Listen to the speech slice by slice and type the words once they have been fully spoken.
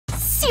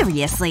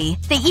Seriously,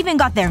 they even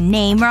got their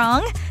name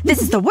wrong?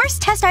 This is the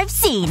worst test I've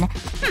seen.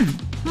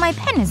 My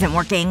pen isn't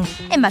working.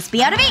 It must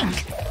be out of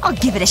ink. I'll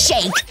give it a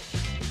shake.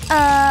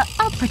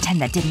 I'll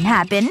pretend that didn't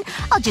happen.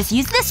 I'll just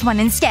use this one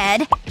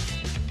instead.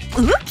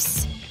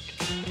 Oops.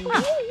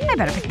 I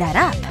better pick that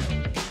up.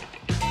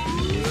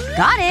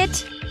 Got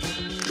it.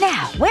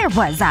 Now, where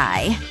was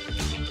I?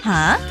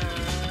 Huh?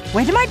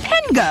 Where did my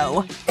pen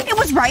go? It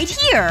was right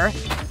here.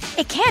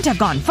 It can't have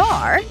gone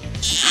far.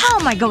 How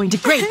am I going to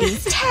grade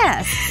these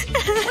tests?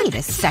 Wait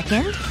a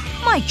second.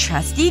 My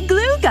trusty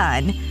glue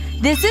gun.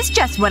 This is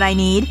just what I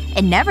need.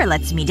 It never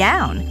lets me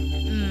down.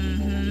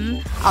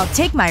 I'll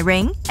take my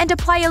ring and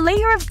apply a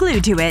layer of glue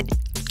to it.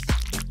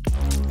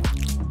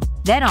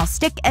 Then I'll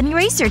stick an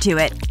eraser to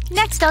it.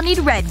 Next I'll need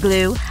red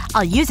glue.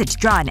 I'll use it to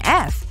draw an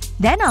F.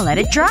 Then I'll let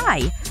it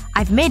dry.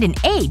 I've made an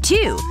A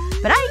too.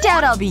 But I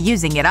doubt I'll be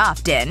using it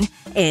often.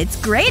 It's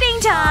grading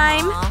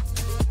time!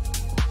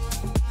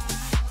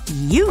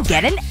 You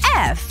get an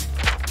F.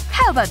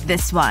 How about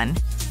this one?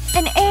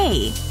 An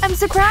A. I'm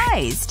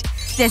surprised.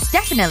 This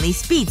definitely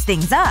speeds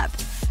things up.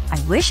 I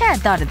wish I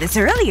had thought of this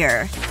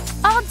earlier.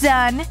 All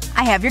done.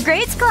 I have your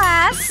grades,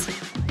 class.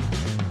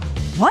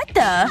 What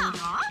the?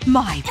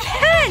 My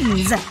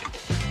pens!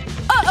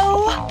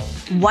 Uh-oh.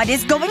 What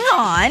is going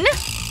on?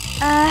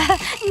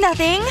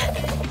 Nothing.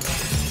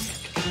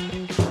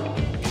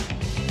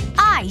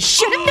 I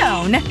should have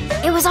known.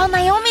 It was all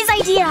Naomi's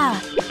idea.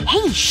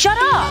 Hey, shut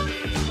up.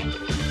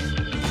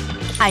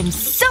 I'm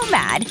so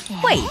mad.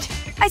 Wait.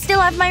 I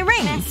still have my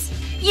rings.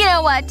 You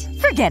know what?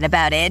 Forget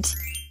about it.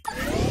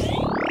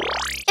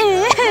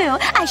 Ooh,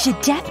 I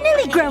should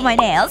definitely grow my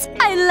nails.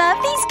 I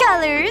love these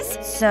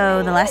colors.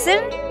 So, the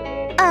lesson?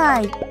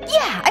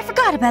 Yeah, I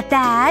forgot about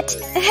that.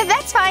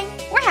 That's fine.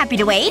 We're happy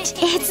to wait.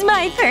 It's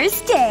my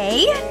first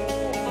day.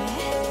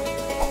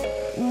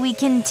 We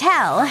can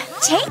tell.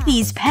 Take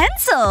these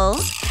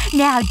pencils.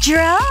 Now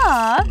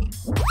draw.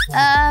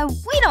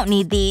 We don't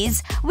need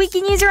these. We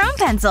can use our own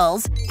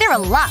pencils. They're a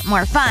lot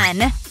more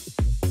fun.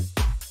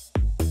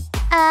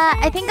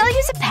 I think I'll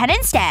use a pen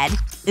instead.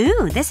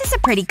 Ooh, this is a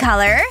pretty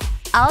color.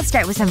 I'll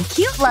start with some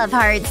cute love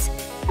hearts.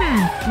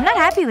 I'm not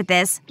happy with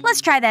this.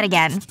 Let's try that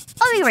again.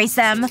 I'll erase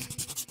them.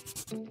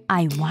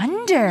 I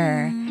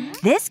wonder…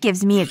 This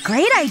gives me a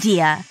great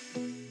idea.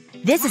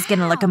 This is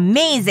gonna look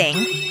amazing.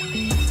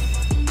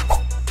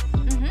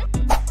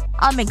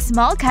 I'll make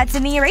small cuts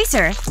in the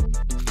eraser.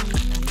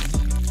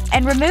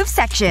 And remove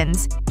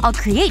sections. I'll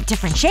create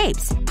different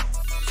shapes.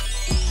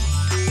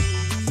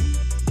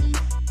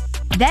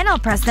 Then I'll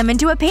press them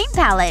into a paint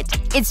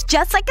palette. It's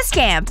just like a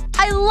stamp.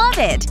 I love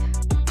it!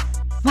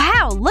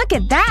 Wow, look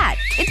at that!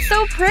 It's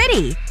so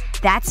pretty!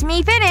 That's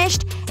me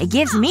finished. It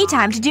gives me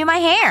time to do my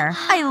hair.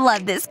 I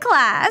love this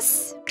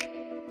class.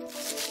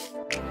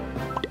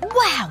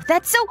 Wow,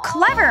 that's so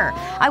clever!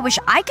 I wish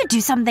I could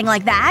do something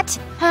like that.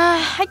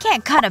 I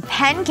can't cut a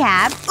pen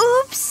cap.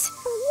 Oops!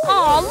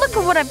 Aw, look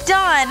at what I've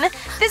done!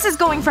 This is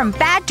going from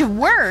bad to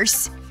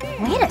worse.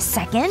 Wait a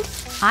second.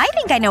 I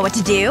think I know what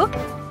to do.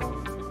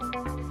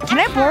 Can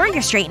I borrow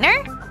your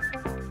straightener?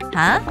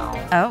 Huh?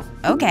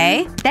 Oh,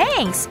 okay.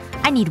 Thanks!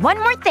 I need one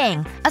more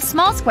thing. A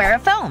small square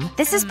of foam.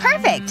 This is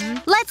perfect.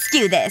 Let's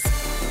do this.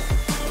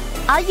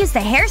 I'll use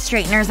the hair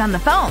straighteners on the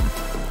foam.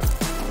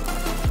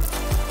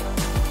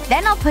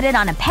 Then I'll put it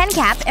on a pen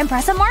cap and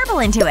press a marble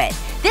into it.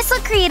 This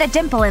will create a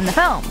dimple in the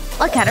foam.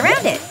 I'll cut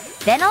around it.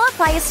 Then I'll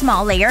apply a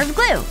small layer of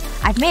glue.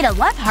 I've made a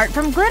love heart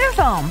from glitter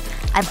foam.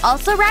 I've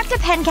also wrapped a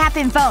pen cap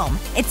in foam.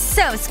 It's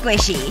so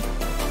squishy.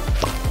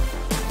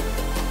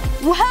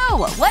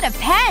 Whoa! What a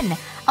pen!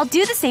 I'll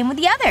do the same with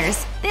the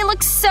others. They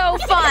look so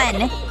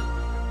fun!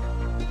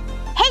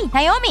 Hey,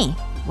 Naomi!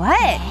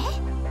 What?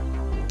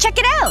 Check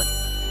it out!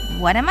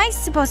 What am I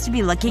supposed to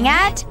be looking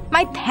at?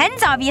 My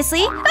pens,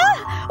 obviously!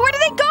 Ah! Where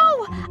did they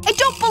go? I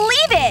don't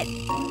believe it!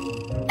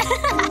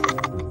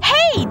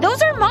 Hey!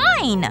 Those are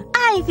mine!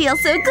 I feel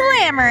so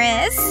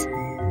glamorous!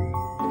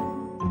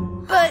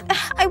 But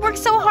I worked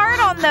so hard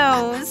on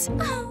those.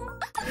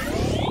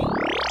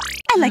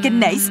 I like a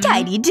nice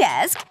tidy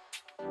desk.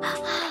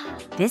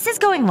 This is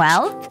going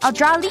well. I'll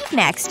draw a leaf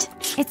next.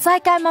 It's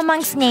like I'm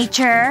amongst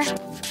nature.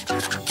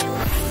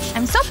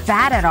 I'm so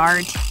bad at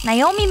art.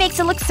 Naomi makes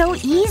it look so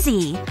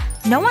easy.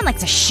 No one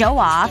likes to show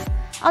off.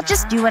 I'll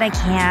just do what I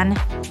can.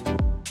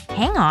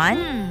 Hang on.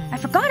 I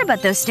forgot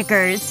about those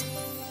stickers.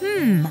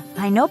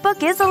 My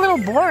notebook is a little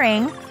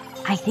boring.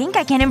 I think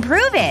I can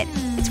improve it.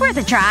 It's worth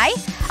a try.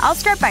 I'll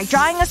start by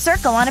drawing a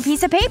circle on a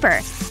piece of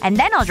paper. And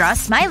then I'll draw a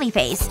smiley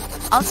face.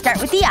 I'll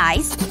start with the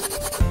eyes.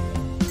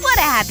 What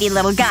a happy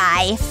little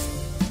guy.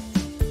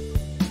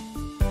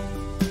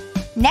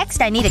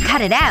 Next I need to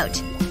cut it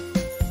out.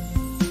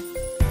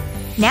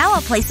 Now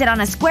I'll place it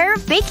on a square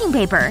of baking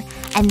paper.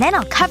 And then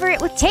I'll cover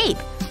it with tape.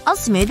 I'll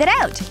smooth it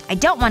out. I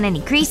don't want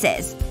any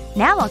creases.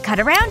 Now I'll cut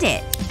around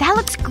it. That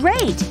looks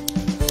great!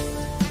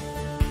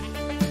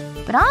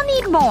 But I'll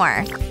need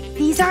more.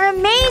 These are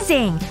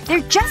amazing!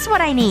 They're just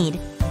what I need.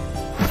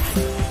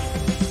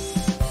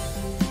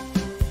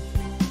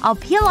 I'll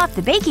peel off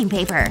the baking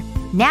paper.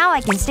 Now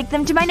I can stick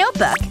them to my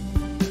notebook.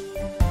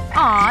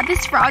 Aw,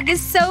 this frog is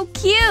so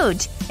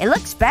cute! It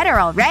looks better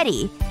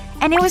already.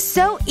 And it was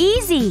so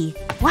easy.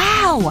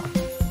 Wow!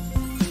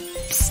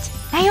 Psst.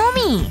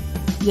 Naomi!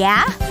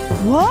 Yeah?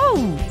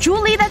 Whoa!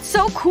 Julie, that's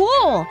so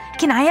cool!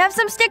 Can I have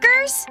some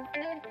stickers?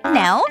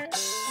 No?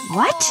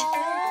 What?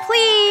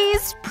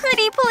 Please.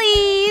 Pretty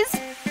please.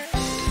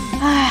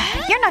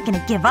 You're not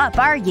gonna give up,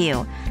 are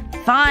you?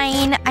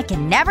 Fine. I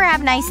can never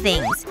have nice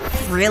things.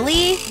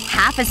 Really?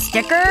 Half a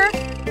sticker?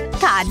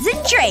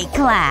 Concentrate,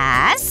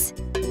 class.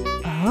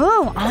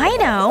 Oh, I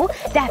know.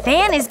 That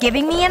fan is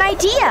giving me an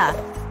idea.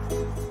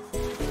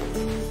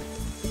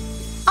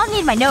 I'll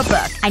need my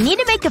notebook. I need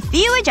to make a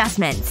few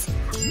adjustments.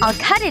 I'll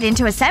cut it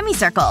into a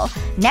semicircle.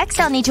 Next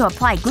I'll need to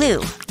apply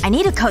glue. I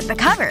need to coat the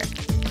cover.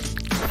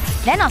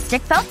 Then I'll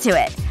stick felt to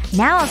it.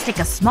 Now I'll stick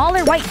a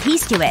smaller white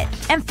piece to it.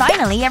 And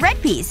finally a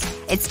red piece.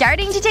 It's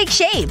starting to take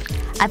shape.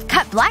 I've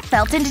cut black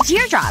felt into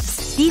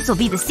teardrops. These will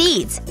be the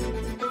seeds.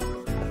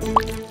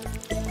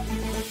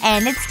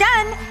 And it's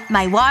done!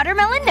 My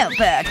watermelon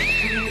notebook.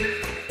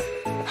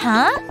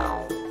 Huh?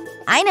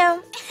 I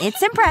know.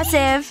 It's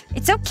impressive.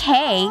 It's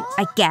okay,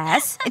 I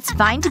guess. It's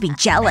fine to be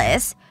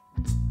jealous.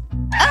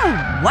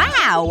 Oh,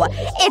 wow!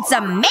 It's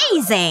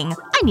amazing!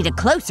 I need a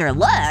closer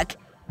look.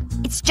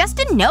 It's just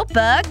a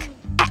notebook.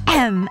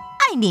 Ahem.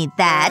 I need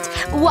that.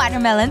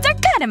 Watermelons are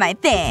kinda my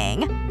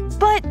thing.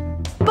 But…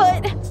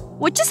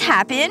 what just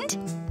happened?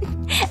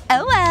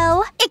 Oh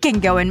well. It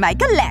can go in my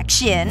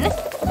collection.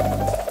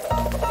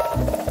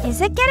 Is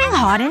it getting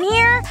hot in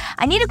here?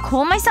 I need to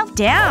cool myself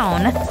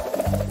down.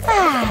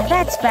 Ah,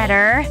 that's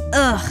better.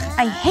 Ugh,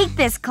 I hate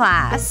this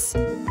class.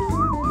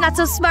 Not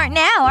so smart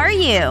now, are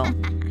you?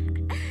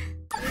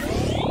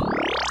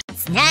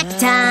 Snack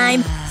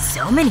time!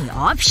 So many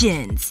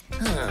options.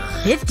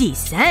 50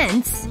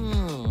 cents?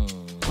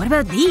 What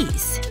about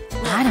these?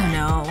 I don't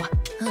know.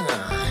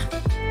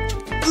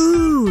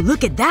 Ooh,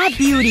 look at that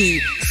beauty!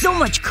 So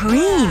much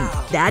cream!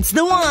 That's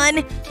the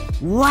one!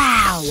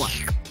 Wow!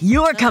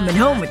 You're coming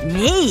home with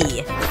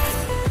me!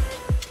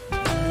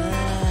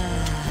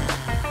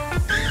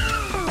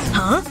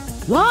 Huh?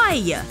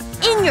 Why?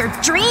 In your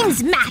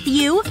dreams,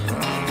 Matthew!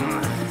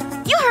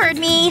 You heard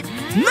me!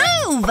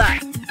 Move!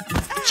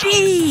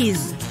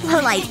 Jeez!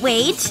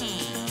 Lightweight.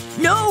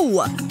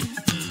 No!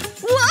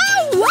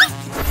 Whoa!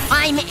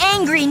 I'm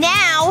angry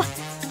now!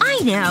 I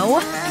know.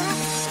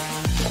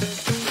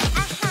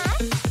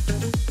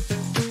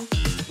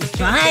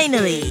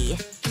 Finally.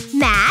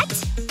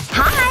 Matt?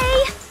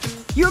 Hi!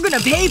 You're gonna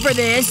pay for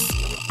this.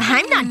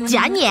 I'm not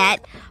done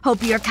yet.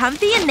 Hope you're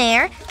comfy in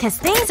there, cause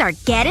things are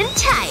getting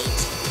tight.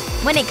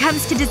 When it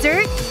comes to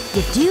dessert,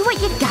 you do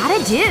what you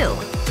gotta do.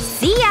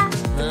 See ya!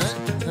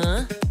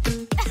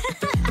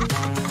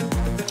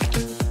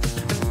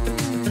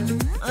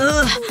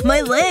 Ugh, my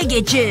leg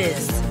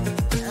itches.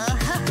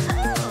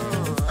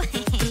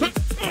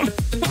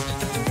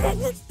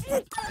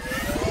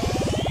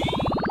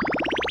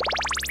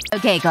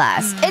 Okay,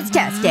 class. It's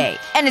test day.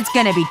 And it's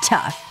gonna be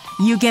tough.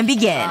 You can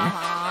begin.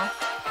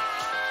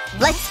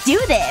 Let's do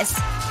this!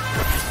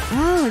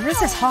 Ooh,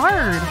 this is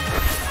hard.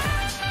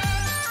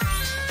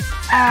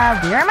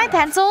 Where are my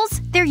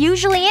pencils? They're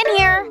usually in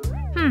here.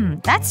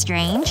 That's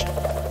strange.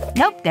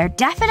 Nope, they're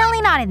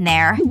definitely not in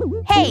there.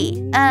 Hey,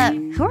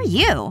 who are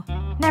you?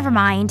 Never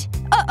mind.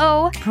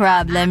 Uh-oh.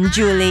 Problem,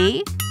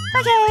 Julie.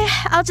 Okay,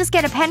 I'll just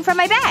get a pen from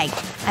my bag.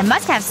 I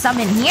must have some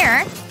in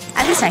here.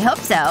 At least I hope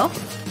so.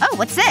 Oh,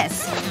 what's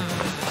this?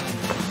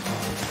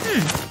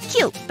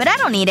 Cute, but I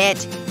don't need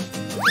it.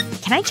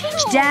 Can I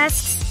change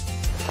desks?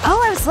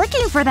 Oh, I was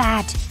looking for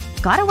that.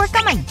 Gotta work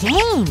on my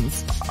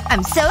games.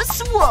 I'm so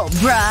swole,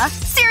 bruh.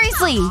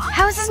 Seriously,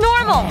 how is this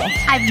normal?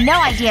 I've no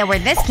idea where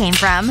this came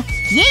from.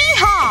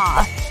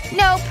 Yeehaw!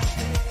 Nope.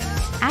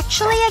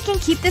 Actually, I can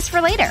keep this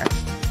for later.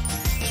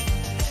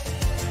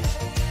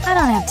 I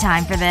don't have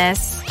time for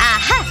this.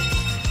 Aha!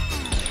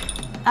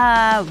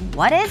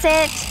 What is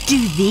it?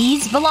 Do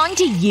these belong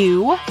to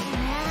you?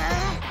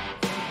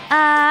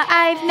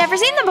 I've never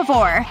seen them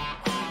before.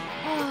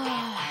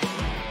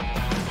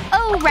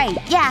 Oh, right.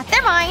 Yeah,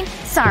 they're mine.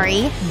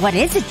 Sorry. What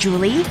is it,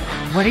 Julie?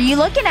 What are you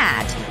looking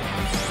at?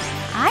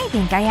 I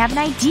think I have an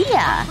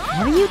idea.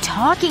 What are you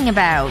talking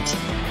about?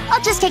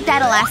 I'll just take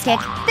that elastic.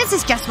 This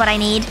is just what I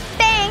need.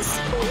 Thanks!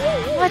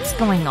 What's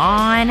going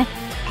on?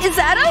 Is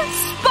that a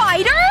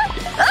spider?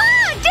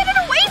 Ah! Get it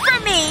away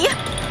from me!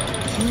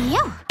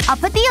 Phew. I'll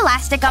put the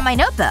elastic on my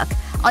notebook.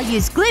 I'll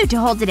use glue to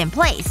hold it in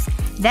place.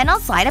 Then I'll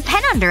slide a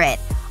pen under it.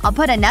 I'll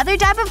put another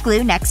dab of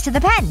glue next to the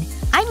pen.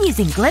 I'm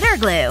using glitter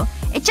glue.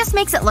 It just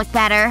makes it look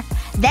better.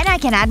 Then I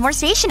can add more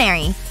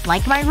stationery.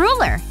 Like my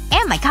ruler.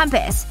 And my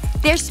compass.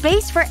 There's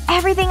space for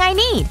everything I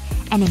need.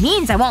 And it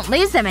means I won't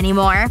lose them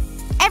anymore.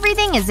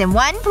 Everything is in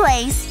one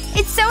place.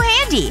 It's so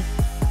handy.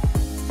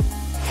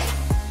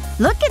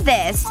 Look at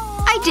this.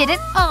 I did it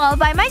all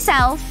by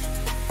myself.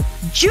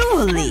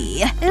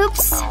 Julie!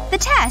 Oops. The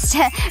test.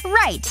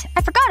 Right.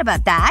 I forgot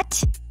about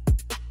that.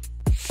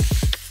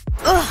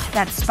 Ugh,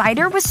 that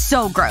spider was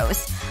so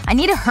gross. I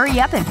need to hurry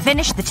up and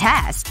finish the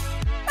test.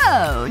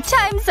 Oh,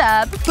 time's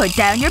up. Put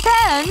down your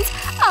pens.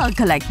 I'll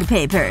collect the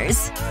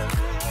papers.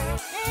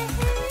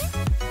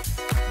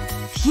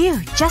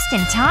 Phew, just in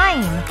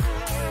time.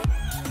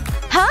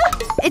 Huh?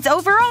 It's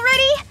over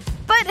already?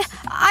 But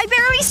I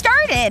barely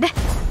started.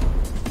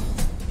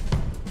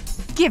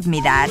 Give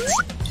me that.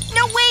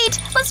 No,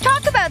 wait! Let's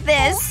talk about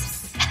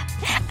this!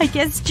 I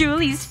guess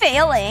Julie's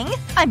failing.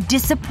 I'm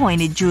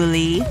disappointed,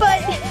 Julie.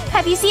 But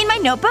have you seen my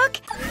notebook?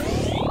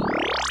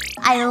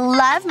 I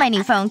love my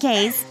new phone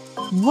case.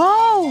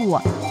 Whoa!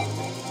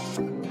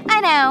 I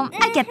know.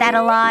 I get that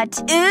a lot.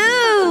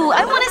 Ooh!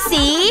 I wanna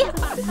see!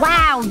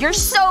 Wow, you're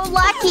so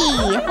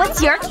lucky!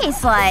 What's your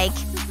case like?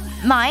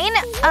 Mine?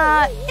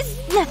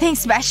 It's nothing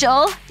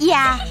special.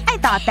 Yeah, I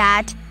thought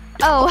that.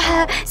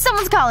 Oh,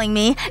 someone's calling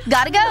me.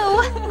 Gotta go.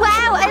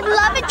 Wow, I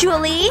love it,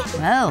 Julie.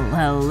 Well,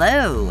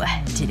 hello.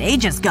 Today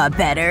just got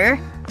better.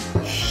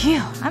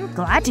 Phew, I'm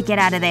glad to get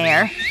out of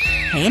there.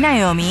 Hey,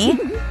 Naomi.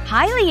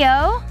 Hi,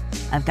 Leo.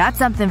 I've got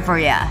something for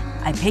ya.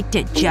 I picked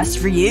it just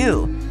for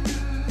you.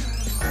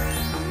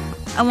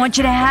 I want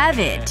you to have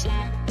it.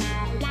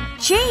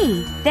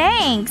 Gee,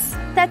 thanks.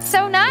 That's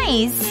so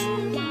nice.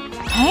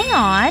 Hang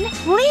on.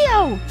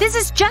 Leo! This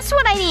is just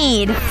what I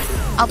need!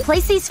 I'll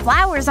place these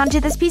flowers onto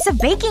this piece of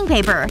baking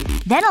paper.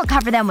 Then I'll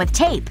cover them with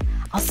tape.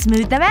 I'll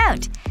smooth them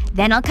out.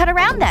 Then I'll cut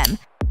around them.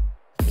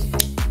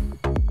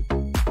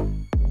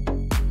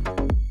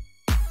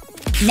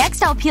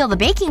 Next I'll peel the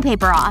baking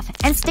paper off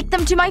and stick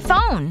them to my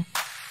phone.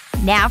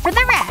 Now for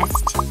the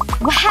rest.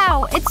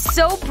 Wow, it's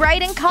so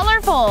bright and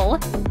colorful.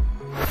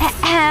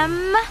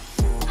 Ahem.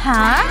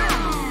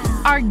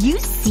 Huh? Are you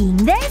seeing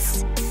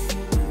this?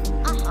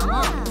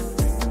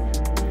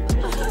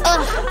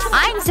 Ugh,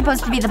 I'm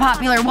supposed to be the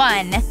popular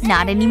one.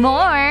 Not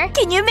anymore.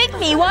 Can you make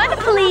me one,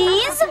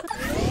 please?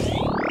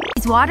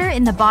 Use water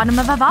in the bottom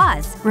of a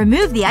vase.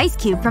 Remove the ice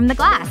cube from the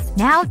glass.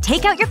 Now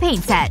take out your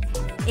paint set.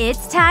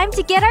 It's time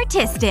to get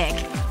artistic.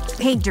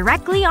 Paint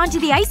directly onto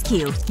the ice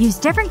cube. Use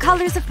different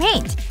colors of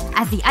paint.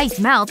 As the ice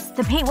melts,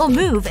 the paint will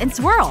move and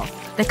swirl.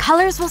 The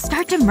colors will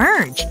start to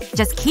merge.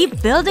 Just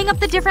keep building up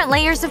the different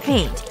layers of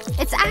paint.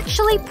 It's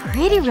actually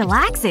pretty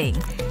relaxing.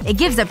 It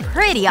gives a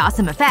pretty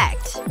awesome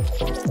effect.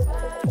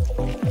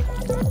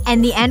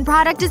 And the end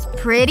product is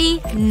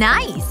pretty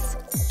nice.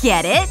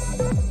 Get it?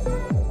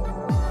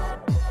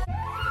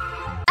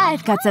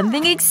 I've got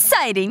something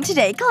exciting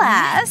today,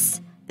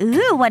 class.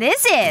 Ooh, what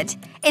is it?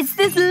 It's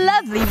this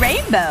lovely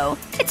rainbow.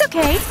 It's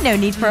okay. No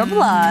need for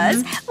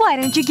applause. Why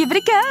don't you give it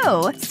a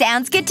go?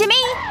 Sounds good to me.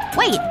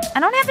 Wait, I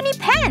don't have any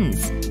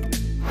pens.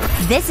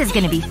 This is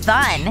gonna be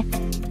fun.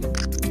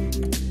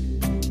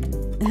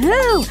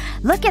 Ooh,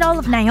 look at all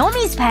of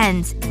Naomi's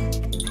pens.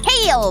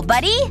 Hey, old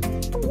buddy!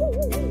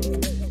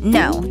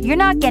 No, you're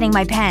not getting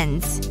my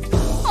pens.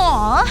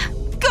 Aw.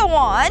 Go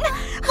on.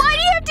 Why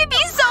do you have to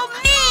be so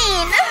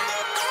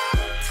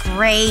mean?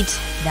 Great.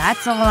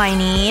 That's all I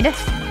need.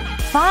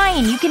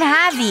 Fine, you can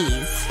have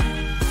these.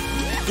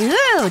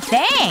 Ooh,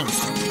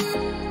 thanks.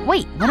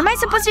 Wait, what am I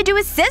supposed to do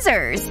with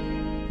scissors?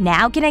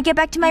 Now can I get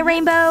back to my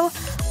rainbow?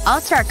 I'll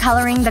start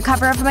coloring the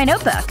cover of my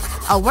notebook.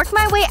 I'll work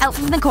my way out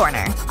from the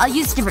corner. I'll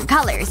use different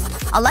colors.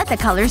 I'll let the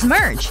colors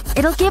merge.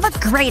 It'll give a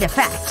great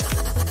effect.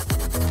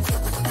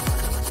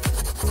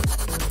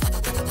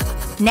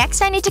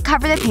 Next I need to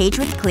cover the page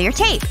with clear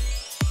tape.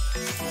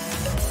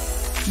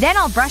 Then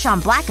I'll brush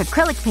on black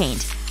acrylic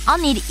paint. I'll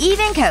need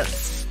even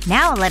coats.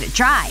 Now I'll let it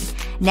dry.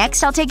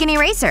 Next I'll take an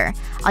eraser.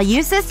 I'll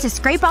use this to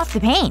scrape off the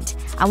paint.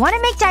 I want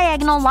to make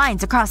diagonal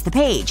lines across the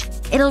page.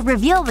 It'll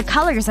reveal the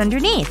colors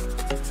underneath.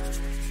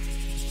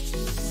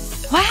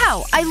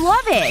 Wow, I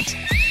love it!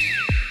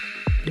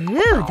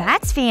 Ooh,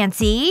 that's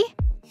fancy.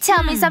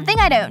 Tell me something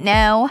I don't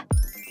know.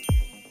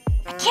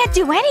 I can't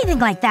do anything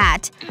like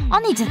that.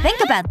 I'll need to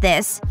think about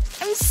this.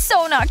 I'm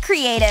so not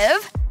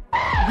creative.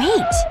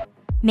 Wait.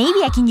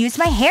 Maybe I can use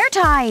my hair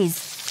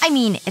ties. I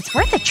mean, it's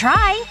worth a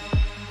try.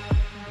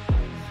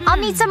 I'll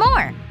need some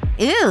more.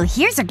 Ooh,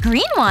 here's a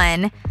green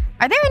one.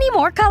 Are there any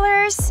more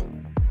colors?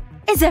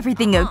 Is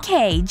everything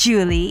okay,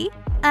 Julie?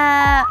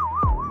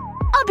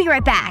 I'll be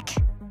right back.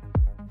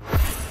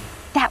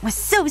 That was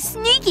so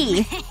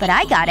sneaky! But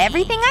I got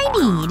everything I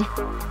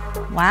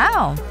need.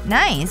 Wow.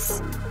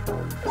 Nice.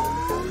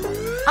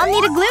 I'll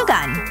need a glue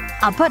gun.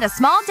 I'll put a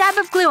small dab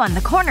of glue on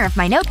the corner of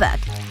my notebook.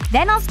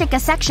 Then I'll stick a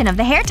section of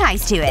the hair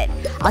ties to it.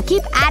 I'll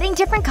keep adding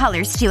different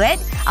colors to it.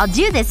 I'll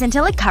do this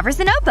until it covers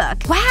the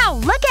notebook.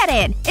 Wow, look at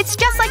it! It's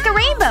just like a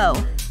rainbow!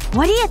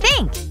 What do you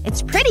think?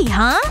 It's pretty,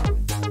 huh?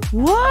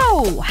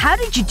 Whoa! How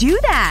did you do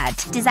that?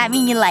 Does that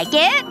mean you like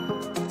it?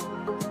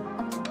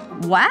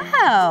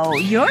 Wow,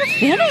 you're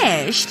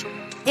finished!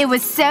 It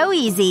was so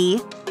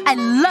easy. I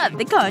love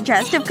the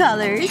contrast of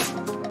colors.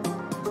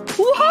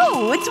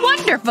 Whoa, it's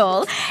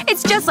wonderful!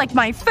 It's just like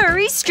my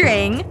furry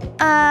string.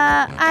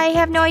 I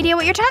have no idea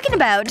what you're talking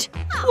about.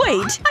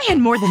 Wait, I had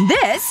more than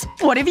this!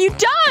 What have you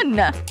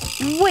done?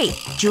 Wait,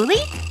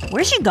 Julie?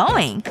 Where's she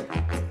going?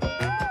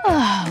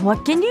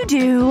 What can you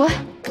do?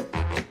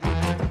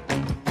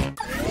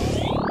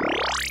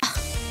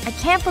 I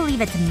can't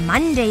believe it's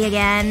Monday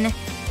again.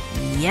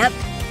 Yep.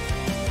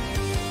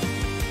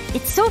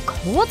 It's so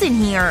cold in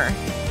here.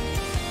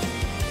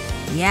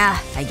 Yeah,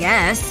 I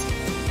guess.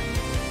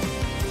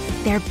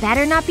 There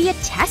better not be a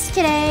test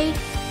today.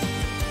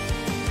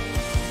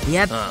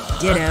 Yep,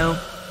 ditto.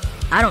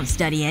 I don't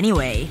study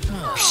anyway.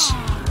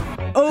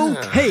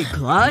 Okay,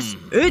 class.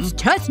 It's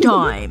test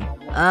time.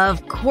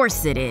 Of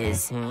course it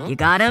is. You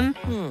got 'em?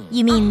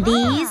 You mean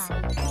these?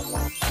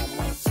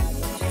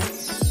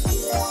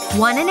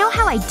 Wanna know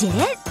how I did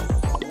it?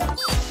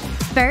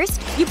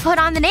 First, you put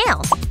on the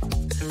nails.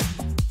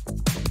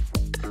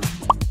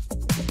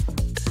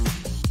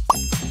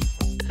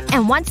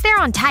 And once they're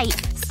on tight,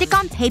 stick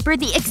on paper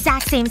the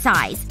exact same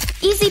size.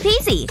 Easy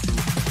peasy.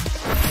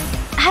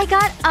 I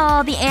got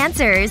all the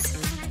answers.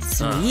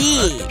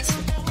 Sweet.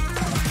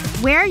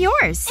 Where are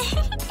yours?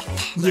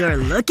 You're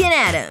looking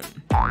at 'em.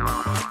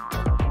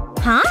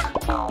 Huh?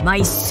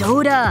 My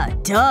soda.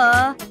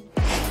 Duh.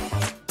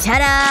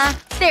 Ta-da!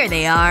 There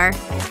they are.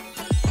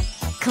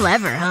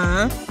 Clever,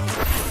 huh?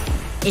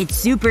 It's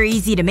super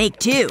easy to make,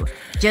 too.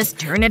 Just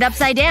turn it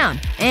upside down.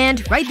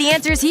 And write the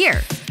answers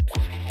here.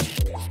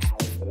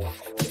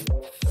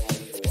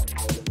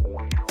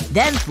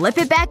 Then flip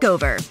it back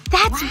over.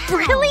 That's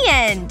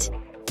brilliant!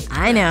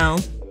 I know.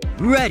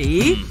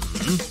 Ready?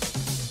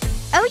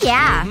 Oh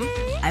yeah.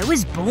 I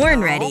was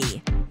born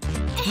ready.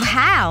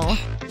 Wow.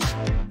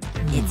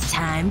 It's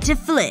time to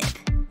flip.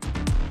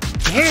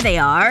 There they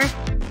are.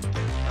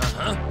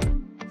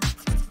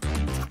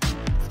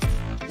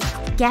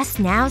 Guess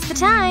now's the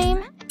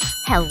time.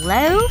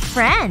 Hello,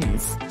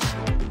 friends.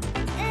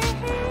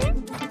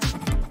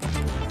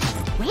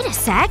 Wait a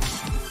sec.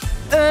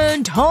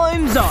 And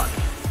time's up.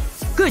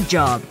 Good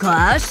job,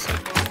 class.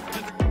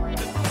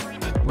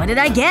 What did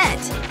I get?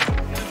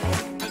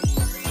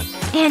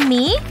 And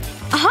me?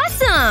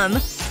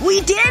 Awesome!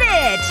 We did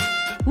it!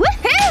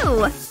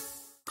 Woohoo!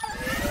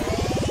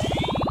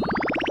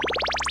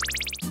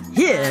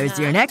 Here's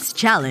your next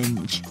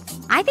challenge.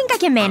 I think I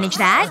can manage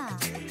that.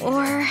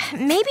 Or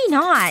maybe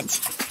not.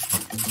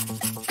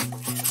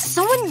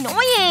 So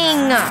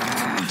annoying!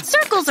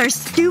 Circles are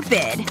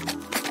stupid.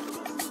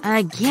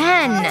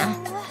 Again.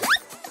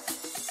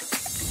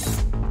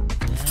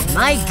 Am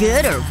I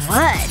good or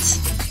what?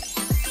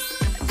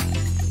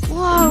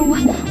 Whoa.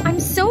 I'm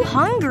so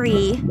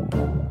hungry.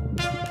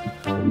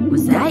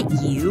 Was that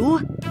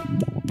you?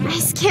 I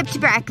skipped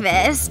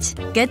breakfast.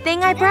 Good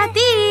thing I brought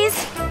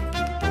these.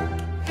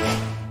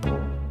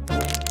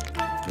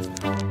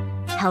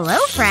 Hello,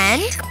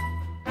 friend.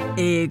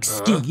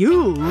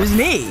 Excuse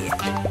me.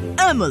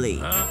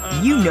 Emily,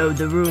 you know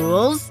the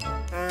rules.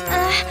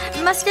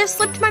 Must have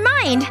slipped my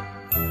mind.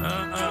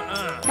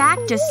 Back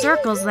to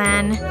circles,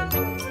 then.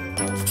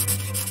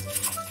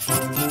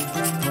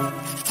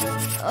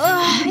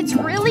 Ugh, it's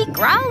really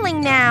growling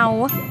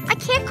now. I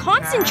can't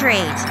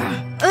concentrate.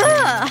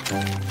 Ugh.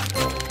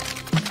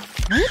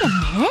 Wait a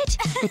minute.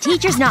 The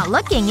teacher's not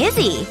looking, is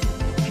he?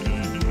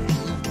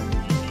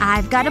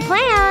 I've got a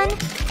plan.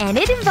 And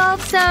it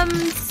involves some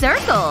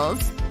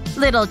circles.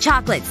 Little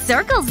chocolate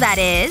circles, that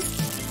is.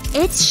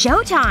 It's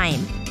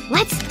showtime.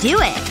 Let's do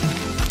it.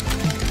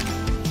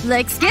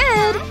 Looks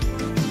good.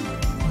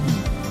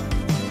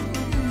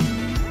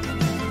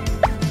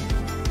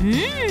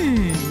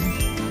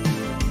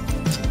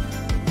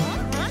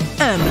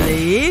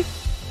 Emily?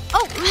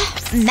 Oh,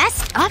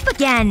 messed up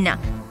again.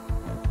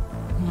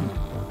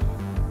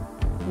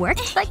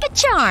 Worked like a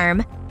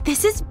charm.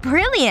 This is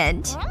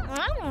brilliant.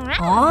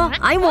 Aw,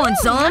 I want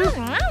some.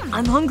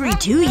 I'm hungry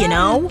too, you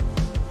know.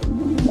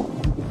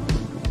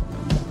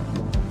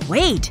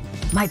 Wait.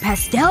 My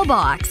pastel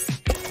box.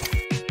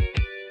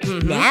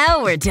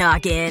 Now we're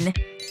talking.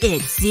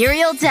 It's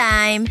cereal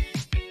time.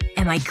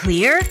 Am I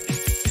clear?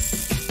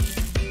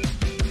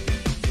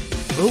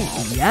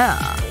 Oh,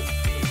 yeah.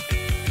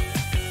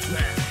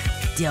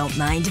 Don't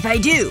mind if I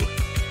do.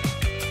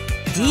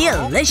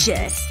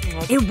 Delicious.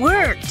 It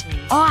worked.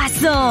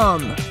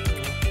 Awesome.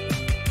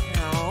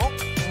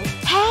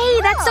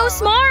 Hey, that's so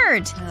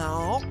smart!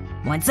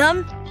 Want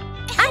some?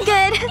 I'm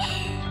good.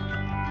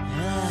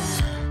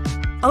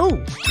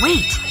 Oh,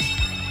 wait.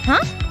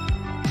 Huh?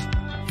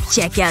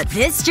 Check out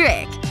this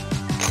trick.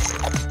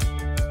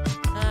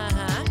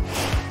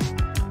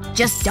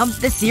 Just dump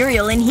the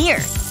cereal in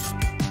here.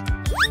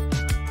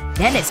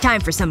 Then it's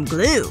time for some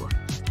glue.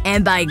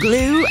 And by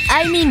glue,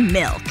 I mean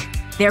milk.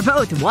 They're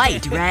both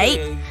white,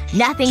 right?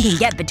 Nothing can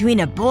get between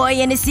a boy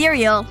and a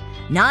cereal.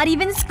 Not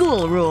even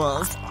school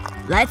rules.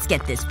 Let's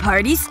get this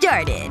party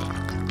started.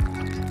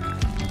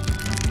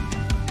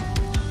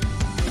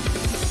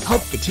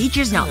 Hope the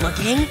teacher's not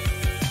looking.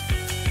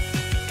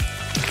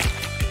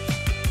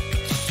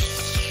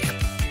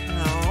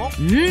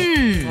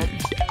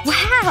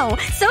 Wow,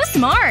 so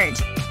smart.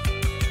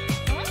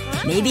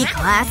 Maybe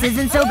class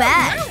isn't so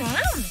bad.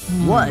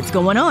 What's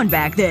going on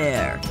back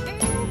there?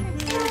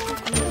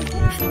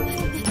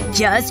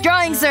 Just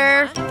drawing,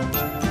 sir.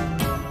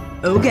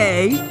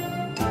 Okay.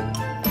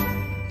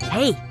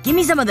 Hey, give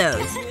me some of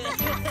those.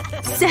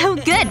 So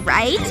good,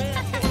 right?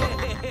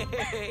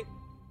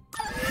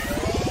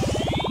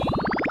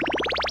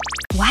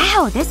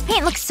 Wow, this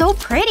paint looks so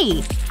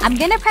pretty. I'm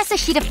gonna press a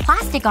sheet of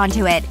plastic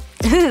onto it.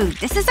 Ooh,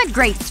 this is a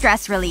great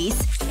stress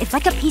release. It's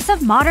like a piece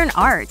of modern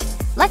art.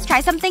 Let's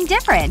try something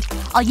different.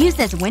 I'll use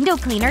this window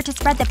cleaner to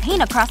spread the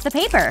paint across the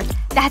paper.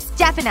 That's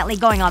definitely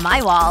going on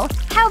my wall.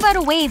 How about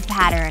a wave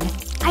pattern?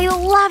 I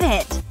love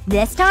it!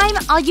 This time,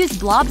 I'll use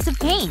blobs of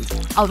paint.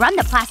 I'll run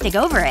the plastic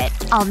over it.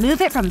 I'll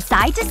move it from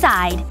side to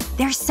side.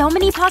 There's so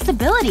many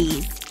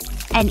possibilities.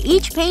 And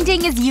each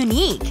painting is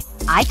unique.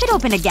 I could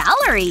open a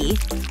gallery.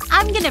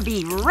 I'm gonna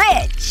be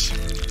rich.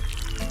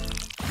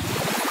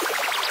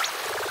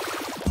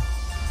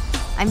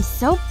 I'm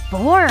so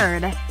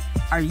bored.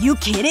 Are you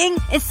kidding?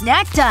 It's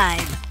snack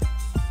time!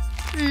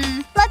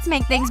 Let's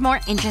make things more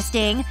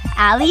interesting.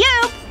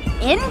 Alley-oop!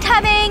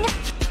 Incoming!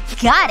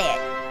 Got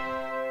it!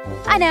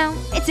 I know.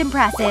 It's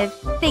impressive.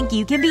 Think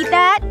you can beat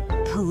that?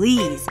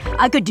 Please.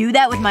 I could do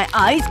that with my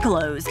eyes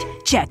closed.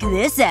 Check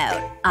this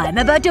out. I'm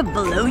about to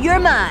blow your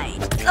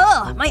mind.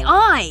 Ugh, my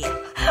eye!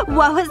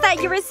 What was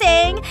that you were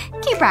saying?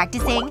 Keep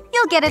practicing.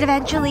 You'll get it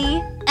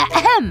eventually.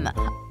 Ahem.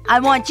 I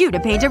want you to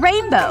paint a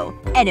rainbow.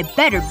 And it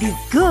better be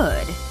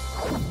good.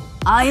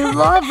 I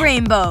love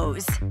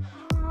rainbows.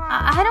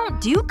 I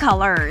don't do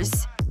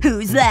colors.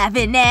 Who's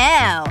laughing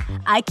now?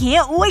 I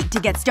can't wait to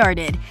get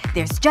started.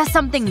 There's just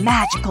something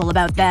magical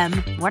about them.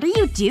 What are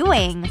you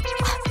doing?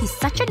 He's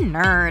such a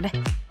nerd.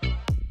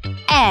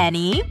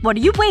 Annie, what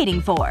are you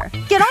waiting for?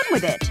 Get on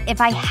with it.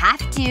 If I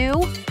have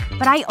to.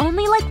 But I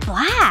only like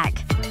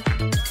black.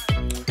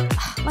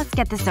 Let's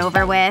get this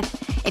over with.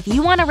 If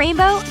you want a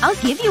rainbow, I'll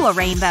give you a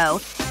rainbow.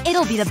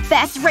 It'll be the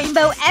best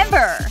rainbow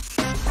ever!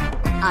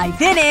 I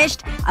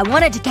finished! I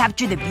wanted to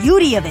capture the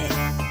beauty of it.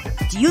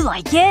 Do you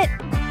like it?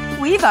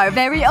 We've our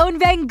very own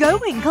Van Gogh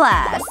in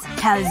class.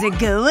 How's it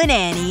going,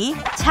 Annie?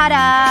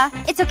 Ta-da!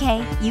 It's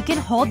okay. You can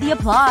hold the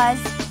applause.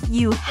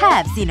 You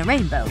have seen a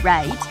rainbow,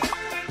 right?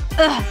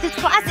 Ugh, this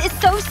class is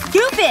so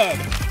stupid!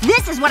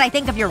 This is what I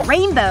think of your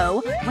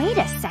rainbow! Wait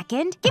a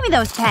second. Give me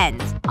those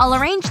pens. I'll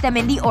arrange them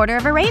in the order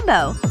of a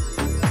rainbow.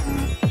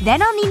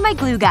 Then I'll need my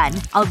glue gun.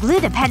 I'll glue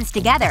the pens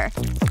together.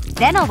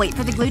 Then I'll wait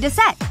for the glue to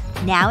set.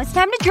 Now it's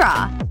time to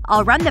draw.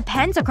 I'll run the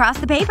pens across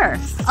the paper.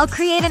 I'll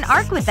create an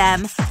arc with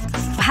them.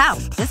 Wow,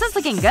 this is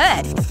looking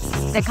good.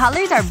 The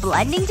colors are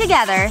blending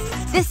together.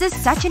 This is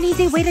such an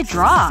easy way to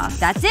draw.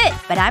 That's it.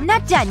 But I'm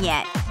not done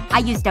yet. I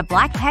used a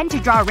black pen to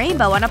draw a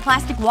rainbow on a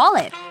plastic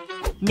wallet.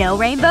 No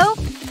rainbow?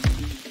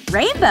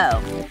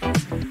 Rainbow.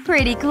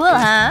 Pretty cool,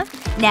 huh?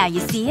 Now you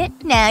see it,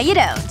 now you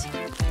don't.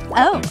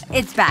 Oh,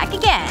 it's back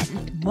again.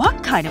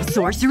 What kind of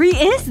sorcery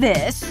is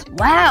this?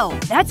 Wow,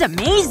 that's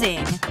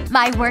amazing.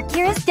 My work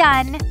here is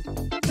done.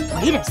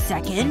 Wait a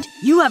second.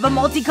 You have a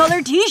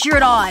multicolored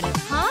t-shirt on.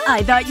 Huh?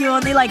 I thought you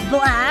only liked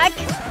black.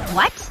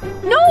 What?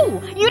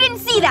 No! You didn't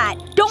see that!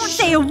 Don't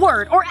say a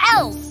word, or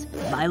else!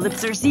 My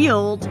lips are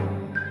sealed.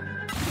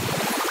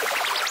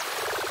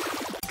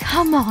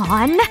 Come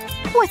on.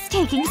 What's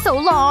taking so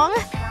long?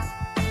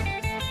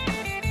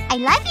 I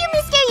love you,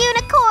 Mr.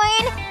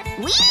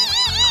 Unicorn! Whee!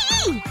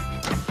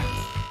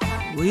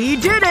 We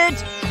did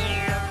it!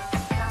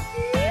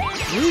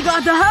 We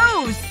got the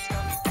house!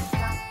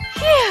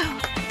 Phew!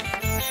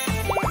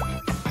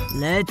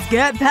 Let's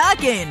get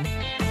packing.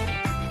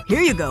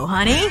 Here you go,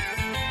 honey.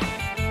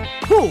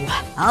 Whew.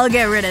 I'll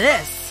get rid of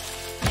this.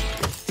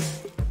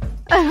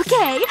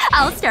 Okay,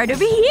 I'll start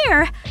over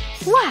here.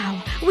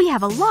 Wow, we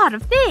have a lot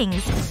of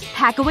things.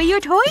 Pack away your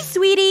toys,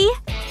 sweetie.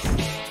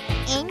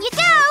 In you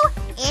go!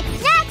 It's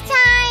snack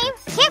time!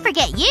 Can't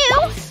forget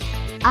you!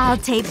 I'll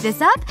tape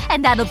this up,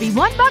 and that'll be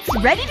one box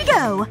ready to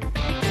go.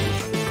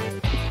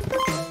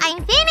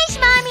 I'm finished,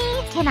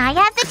 Mommy! Can I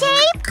have the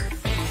tape?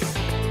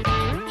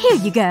 Here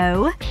you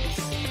go.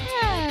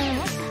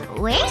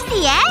 Where's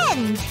the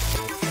end?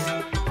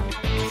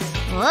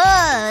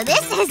 Whoa,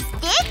 this is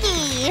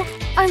sticky!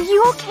 Are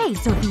you okay,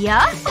 Sophia?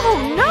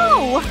 Oh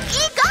no!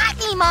 You got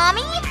me,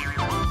 Mommy!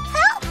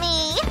 Help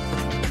me!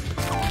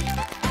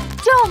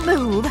 Don't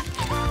move.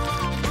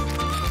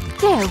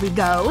 There we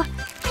go.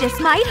 This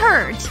might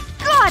hurt.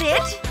 Got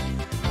it!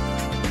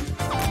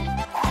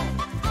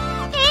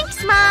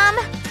 Thanks, Mom!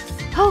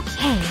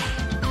 Okay.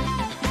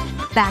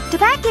 Back to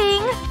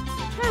packing.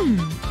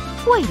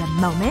 Wait a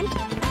moment.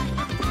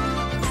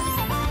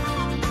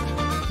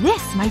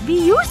 This might be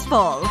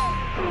useful.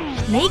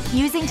 Make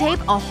using tape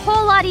a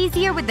whole lot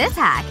easier with this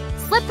hack.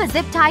 Slip a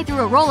zip tie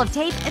through a roll of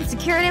tape and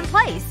secure it in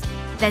place.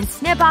 Then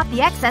snip off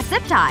the excess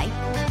zip tie.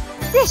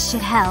 This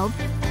should help.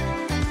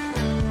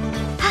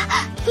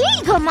 Here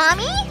you go,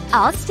 Mommy!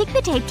 I'll stick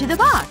the tape to the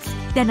box.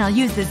 Then I'll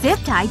use the zip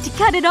tie to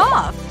cut it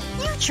off.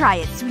 You try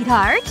it,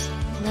 sweetheart.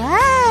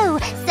 Whoa,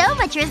 so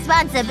much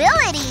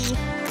responsibility!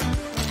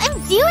 I'm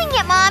doing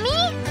it,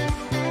 Mommy!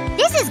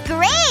 This is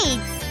great!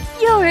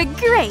 You're a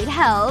great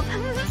help.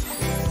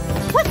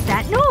 What's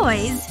that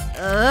noise?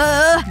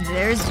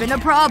 There's been a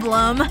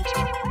problem.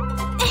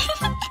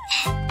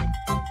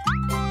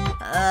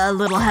 A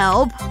little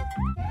help?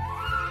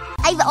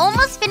 I've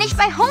almost finished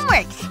my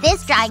homework.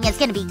 This drawing is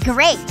gonna be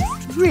great.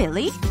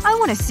 Really? I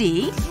want to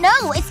see.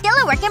 No, it's still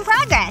a work in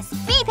progress.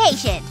 Be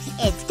patient.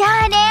 It's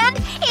done and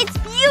it's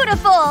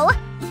beautiful!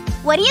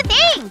 What do you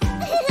think?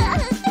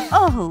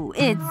 Oh,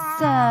 it's,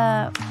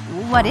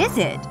 What is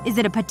it? Is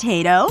it a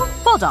potato?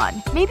 Hold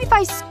on. Maybe if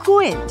I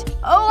squint.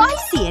 Oh, I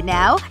see it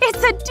now.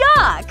 It's a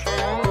duck!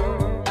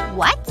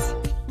 What?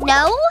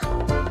 No?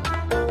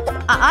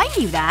 I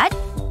knew that.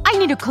 I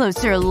need a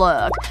closer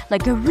look.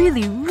 Like a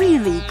really,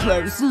 really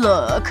close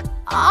look.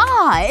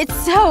 Ah,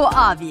 it's so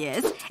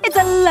obvious. It's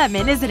a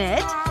lemon, isn't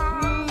it?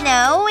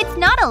 No, it's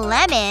not a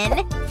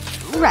lemon.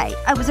 Right.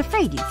 I was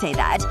afraid you'd say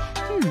that.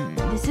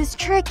 This is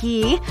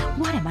tricky.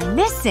 What am I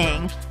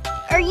missing?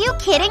 Are you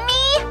kidding me?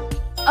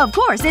 Of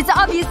course, it's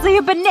obviously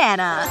a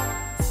banana.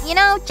 You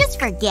know, just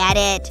forget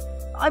it.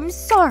 I'm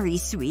sorry,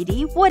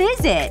 sweetie. What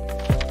is it?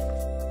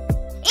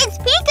 It's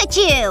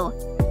Pikachu!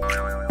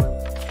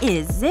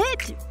 Is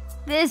it?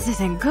 This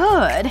isn't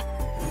good.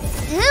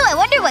 Ooh, I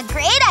wonder what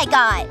grade I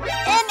got.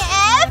 An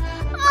F?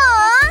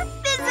 Aw,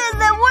 this is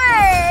the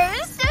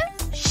worst.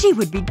 She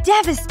would be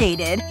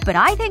devastated. But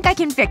I think I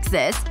can fix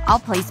this. I'll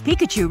place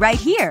Pikachu right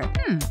here.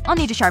 I'll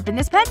need to sharpen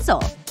this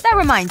pencil. That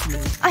reminds me.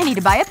 I need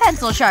to buy a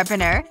pencil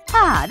sharpener.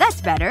 Ah,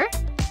 that's better.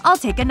 I'll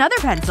take another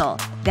pencil.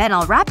 Then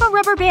I'll wrap a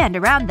rubber band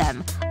around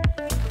them.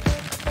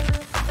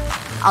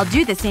 I'll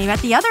do the same at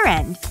the other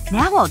end.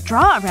 Now I'll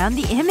draw around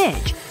the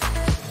image.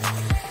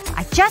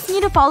 I just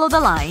need to follow the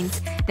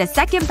lines. The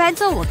second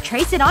pencil will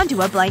trace it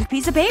onto a blank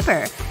piece of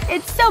paper.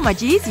 It's so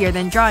much easier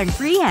than drawing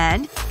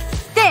freehand.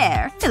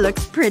 There! It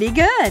looks pretty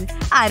good.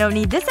 I don't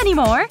need this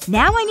anymore.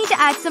 Now I need to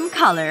add some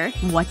color.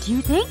 What do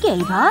you think,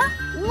 Ava?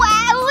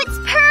 Wow, it's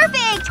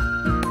perfect!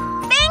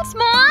 Thanks,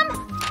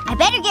 Mom! I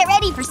better get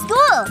ready for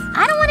school.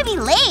 I don't want to be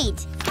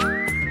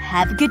late.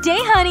 Have a good day,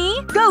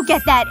 honey. Go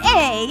get that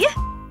A.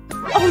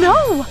 Oh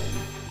no!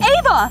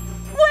 Ava!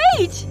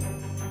 Wait!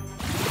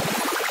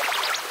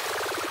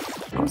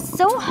 I'm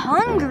so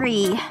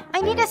hungry.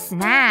 I need a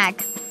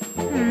snack.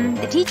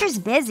 The teacher's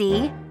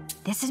busy.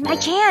 This is my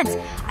chance.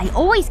 I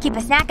always keep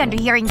a snack under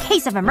here in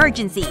case of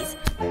emergencies.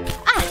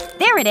 Ah,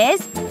 there it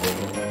is.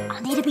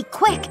 I'll need to be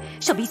quick.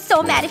 She'll be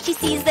so mad if she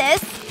sees this.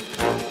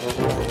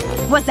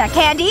 Was that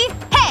candy?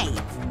 Hey!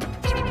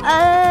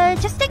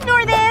 Just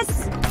ignore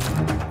this.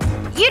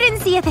 You didn't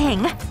see a thing.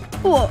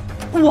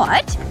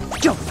 What?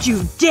 Don't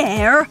you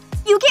dare!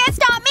 You can't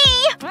stop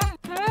me!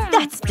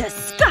 That's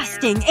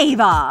disgusting,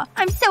 Ava!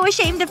 I'm so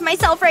ashamed of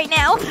myself right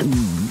now.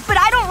 But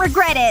I don't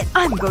regret it.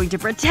 I'm going to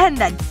pretend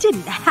that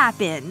didn't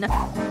happen.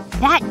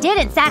 That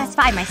didn't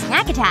satisfy my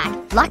snack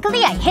attack.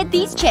 Luckily I hid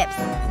these chips.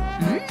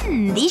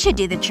 These should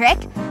do the trick.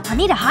 I'll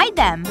need to hide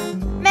them.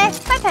 Meh,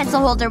 my pencil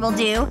holder will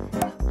do.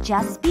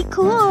 Just be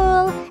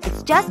cool.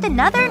 It's just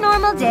another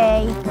normal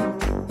day.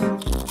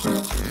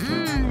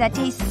 That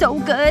tastes so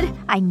good.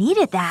 I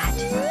needed that.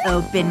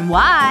 Open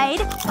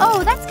wide.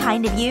 Oh, that's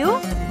kind of you.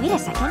 Wait a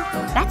second.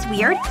 That's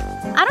weird.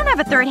 I don't have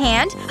a third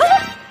hand.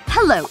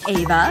 Hello,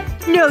 Ava.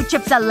 No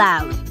chips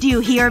allowed. Do you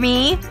hear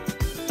me?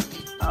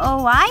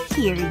 Oh, I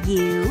hear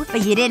you.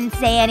 But you didn't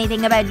say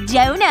anything about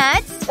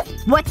donuts.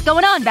 What's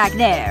going on back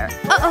there?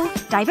 Uh-oh.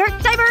 Divert,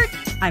 divert.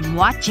 I'm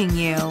watching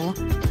you.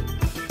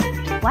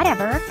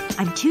 Whatever.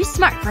 I'm too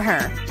smart for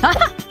her.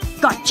 Haha!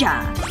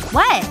 Gotcha!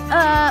 What?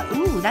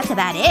 Ooh, that's a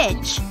bad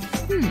itch.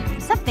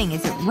 Something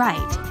isn't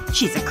right.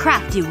 She's a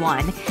crafty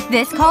one.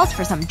 This calls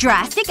for some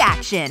drastic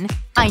action.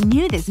 I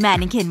knew this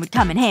mannequin would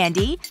come in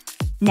handy.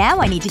 Now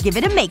I need to give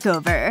it a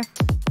makeover.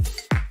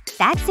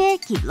 That's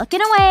it. Keep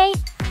looking away.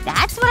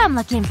 That's what I'm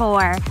looking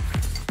for.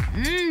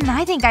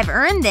 I think I've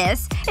earned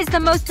this. It's the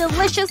most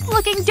delicious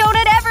looking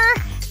donut ever!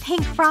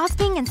 Pink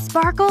frosting and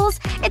sparkles.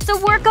 It's a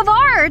work of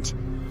art!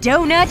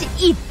 Donut,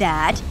 eat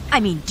that. I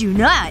mean, do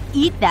not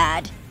eat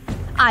that.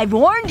 I've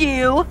warned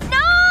you! No!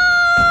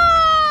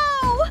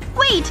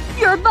 Wait,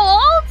 you're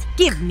bald?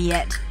 Give me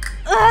it.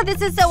 Ugh,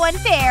 this is so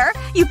unfair.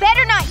 You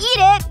better not eat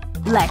it!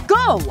 Let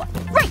go!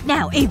 Right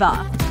now,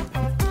 Ava!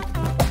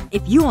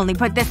 If you only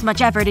put this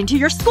much effort into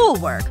your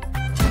schoolwork.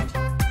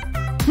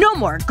 No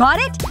more, got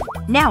it?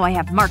 Now I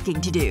have marking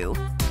to do.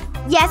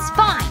 Yes,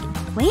 fine.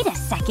 Wait a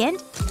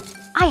second.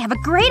 I have a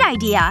great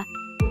idea.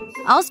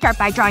 I'll start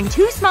by drawing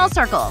 2 small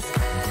circles.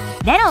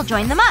 Then I'll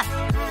join them up.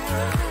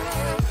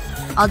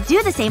 I'll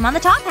do the same on the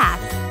top half.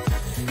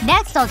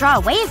 Next, I'll draw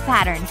a wave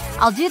pattern.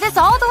 I'll do this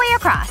all the way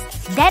across.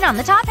 Then on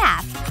the top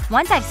half.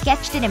 Once I've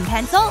sketched it in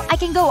pencil, I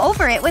can go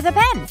over it with a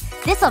pen.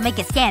 This'll make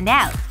it stand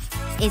out.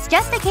 It's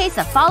just a case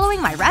of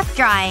following my rough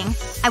drawing.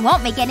 I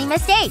won't make any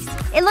mistakes.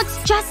 It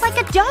looks just like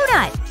a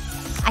donut.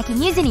 I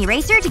can use an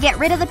eraser to get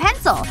rid of the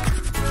pencil.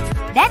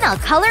 Then I'll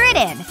color it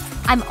in.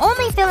 I'm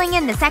only filling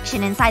in the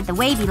section inside the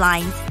wavy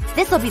lines.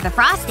 This'll be the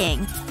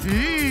frosting.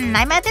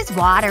 My mouth is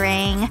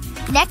watering.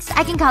 Next,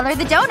 I can color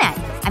the donut.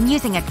 I'm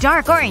using a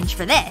dark orange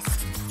for this.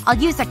 I'll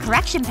use a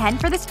correction pen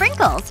for the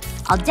sprinkles.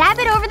 I'll dab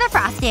it over the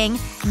frosting.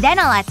 Then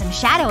I'll add some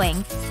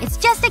shadowing. It's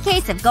just a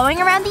case of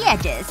going around the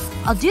edges.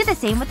 I'll do the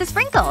same with the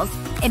sprinkles.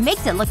 It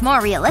makes it look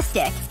more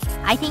realistic.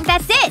 I think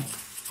that's it.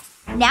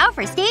 Now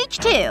for stage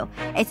 2.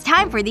 It's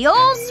time for the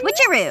old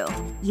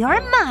switcheroo.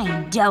 You're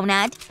mine,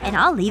 donut. And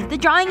I'll leave the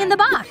drawing in the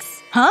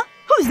box. Huh?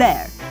 Who's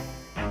there?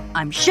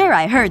 I'm sure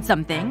I heard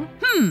something.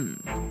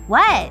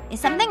 What? Is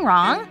something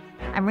wrong?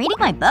 I'm reading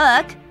my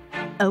book.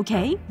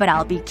 Okay, but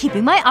I'll be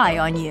keeping my eye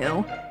on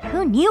you.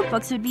 Who knew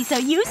books would be so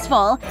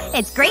useful?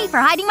 It's great for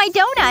hiding my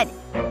donut.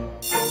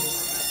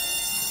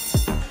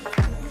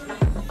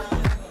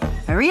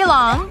 Hurry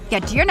along.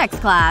 Get to your next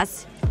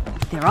class.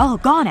 They're all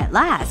gone at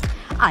last.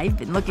 I've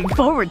been looking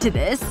forward to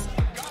this.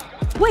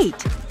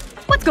 Wait.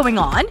 What's going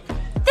on?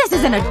 This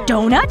isn't a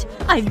donut!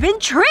 I've been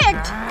tricked!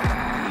 Ava!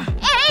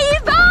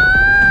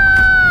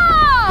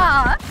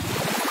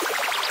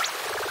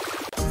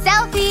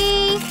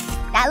 Selfie!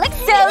 That looks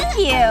so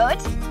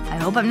cute! I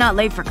hope I'm not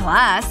late for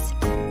class.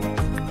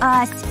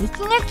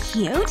 Speaking of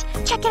cute,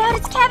 check it out,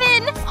 it's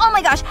Kevin! Oh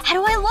my gosh, how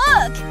do I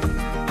look?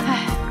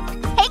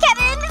 Hey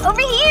Kevin!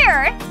 Over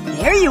here!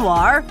 There you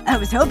are. I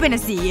was hoping to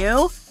see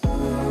you.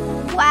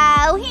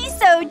 Wow, he's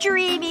so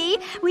dreamy.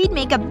 We'd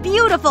make a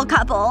beautiful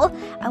couple.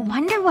 I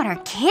wonder what our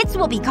kids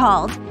will be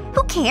called.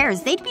 Who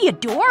cares? They'd be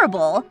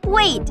adorable.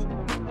 Wait.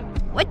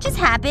 What just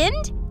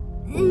happened?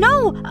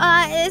 No,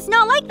 it's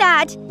not like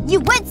that. You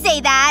would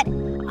say that.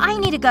 I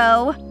need to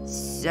go.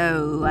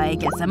 So, I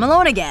guess I'm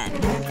alone again.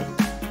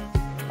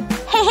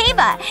 Hey,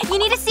 Ava! You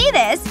need to see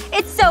this!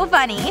 It's so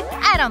funny.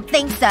 I don't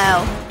think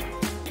so.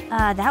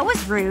 That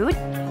was rude.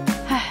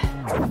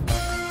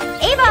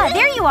 Ava!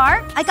 There you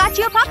are! I got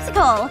you a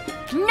popsicle!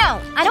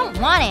 No, I don't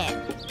want it.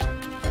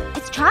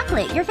 It's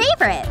chocolate, your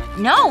favorite.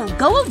 No,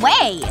 go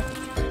away!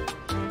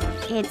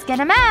 It's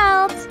gonna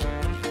melt.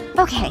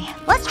 Okay,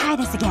 let's try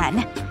this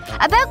again.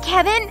 About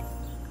Kevin…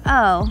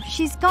 Oh,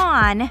 she's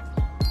gone.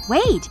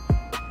 Wait.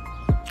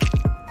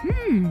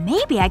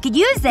 Maybe I could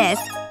use this.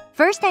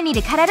 First I need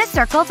to cut out a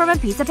circle from a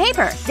piece of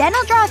paper. Then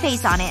I'll draw a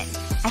face on it.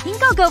 I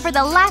think I'll go for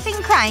the laughing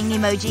crying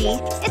emoji.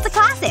 It's a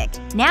classic.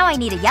 Now I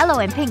need a yellow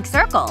and pink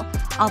circle.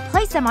 I'll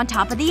place them on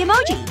top of the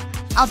emoji.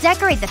 I'll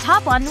decorate the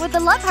top one with the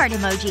love heart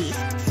emoji.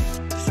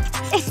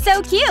 It's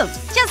so cute!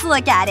 Just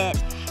look at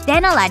it.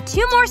 Then I'll add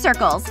 2 more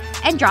circles.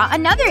 And draw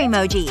another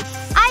emoji.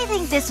 I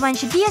think this one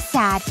should be a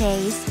sad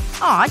face.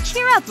 Aw,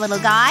 cheer up, little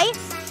guy.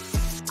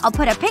 I'll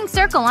put a pink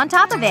circle on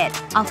top of it.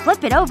 I'll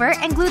flip it over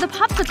and glue the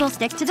popsicle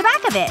stick to the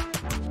back of it.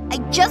 I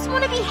just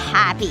want to be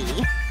happy.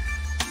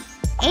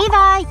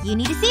 Ava, you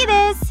need to see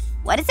this.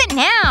 What is it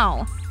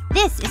now?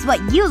 This is what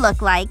you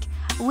look like.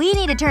 We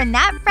need to turn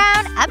that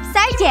frown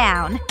upside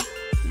down.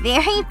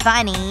 Very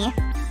funny.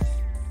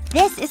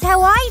 This is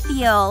how I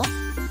feel.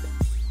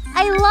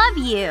 I love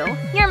you.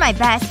 You're my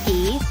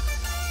bestie.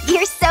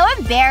 You're so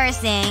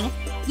embarrassing.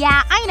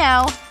 Yeah, I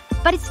know.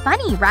 But it's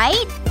funny,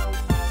 right?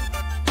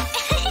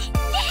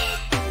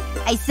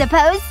 I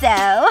suppose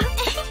so.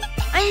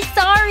 I'm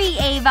sorry,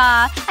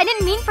 Ava. I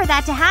didn't mean for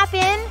that to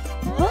happen.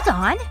 Hold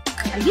on.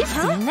 Are you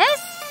seeing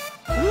this?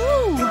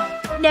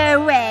 Ooh.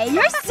 No way.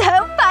 You're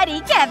so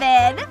funny,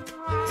 Kevin.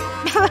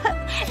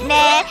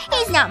 Nah,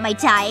 he's not my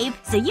type.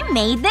 So you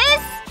made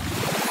this?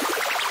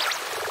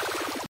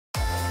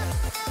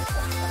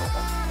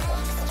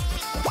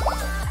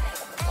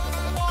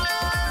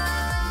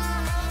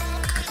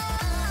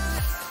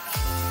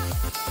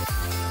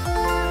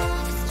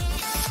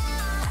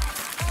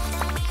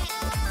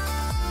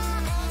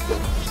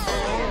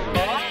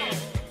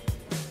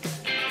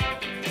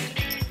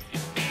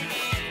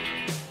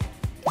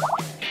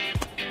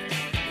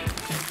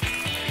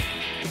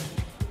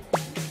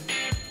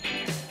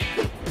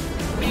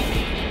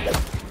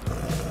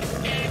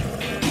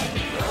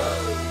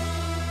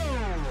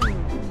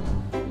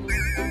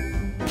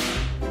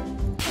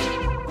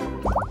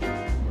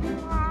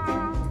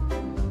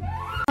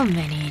 So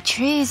many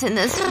trees in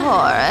this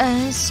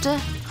forest.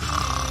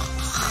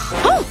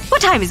 Oh!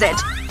 What time is it?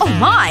 Oh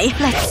my!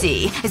 Let's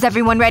see. Is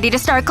everyone ready to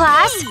start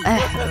class?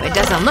 It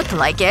doesn't look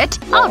like it.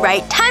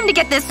 Alright, time to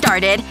get this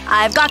started.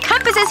 I've got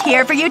compasses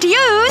here for you to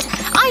use.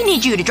 I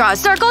need you to draw a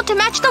circle to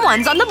match the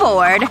ones on the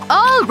board.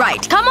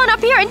 Alright, come on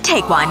up here and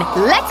take one.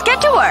 Let's get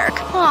to work.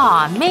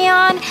 Aw,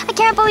 man. I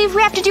can't believe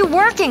we have to do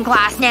work in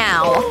class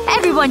now.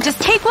 Everyone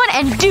just take one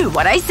and do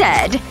what I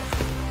said.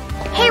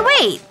 Hey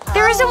wait!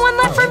 There isn't one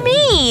left for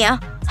me!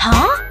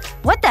 Huh?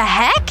 What the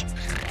heck?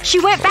 She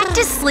went back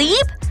to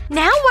sleep?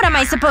 Now what am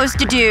I supposed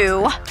to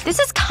do? This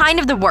is kind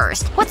of the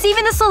worst. What's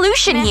even the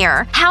solution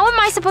here? How am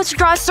I supposed to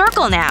draw a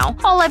circle now?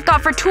 All I've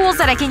got for tools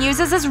that I can use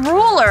is this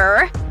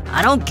ruler.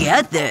 I don't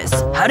get this.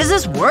 How does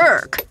this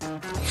work?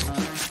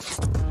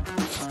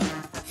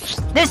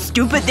 This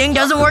stupid thing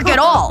doesn't work at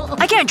all.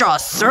 I can't draw a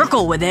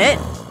circle with it.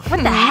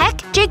 What the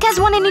heck? Jake has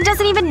one and he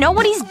doesn't even know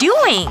what he's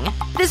doing.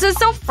 This is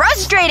so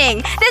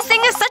frustrating! This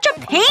thing is such a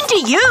pain to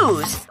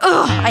use!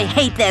 Ugh, I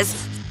hate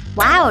this.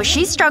 Wow,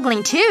 she's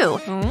struggling too.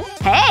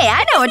 Hey,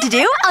 I know what to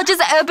do. I'll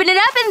just open it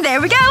up and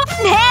there we go.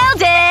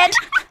 Nailed it!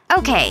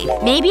 Okay,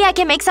 maybe I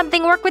can make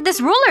something work with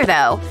this ruler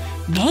though.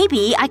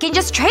 Maybe I can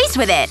just trace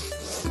with it.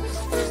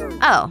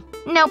 Oh.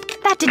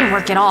 Nope, that didn't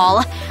work at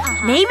all.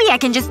 Maybe I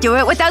can just do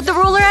it without the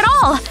ruler at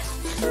all.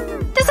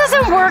 This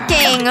isn't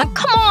working!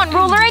 Come on,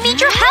 ruler, I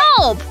need your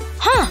help!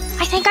 Huh,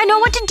 I think I know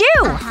what to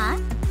do.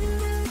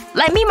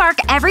 Let me mark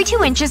every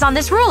 2 inches on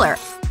this ruler.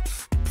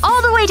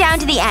 All the way down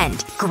to the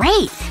end.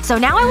 Great! So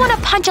now I want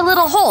to punch a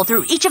little hole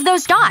through each of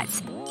those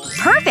dots.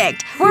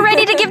 Perfect! We're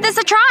ready to give this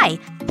a try!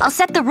 try. I'll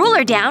set the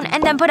ruler down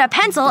and then put a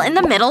pencil in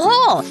the middle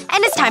hole.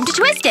 And it's time to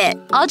twist it.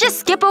 I'll just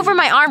skip over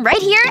my arm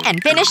right here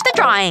and finish the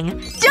drawing.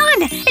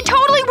 Done! It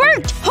totally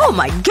worked! Oh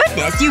my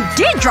goodness, you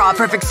did draw a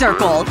perfect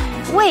circle!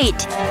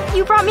 Wait.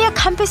 You brought me a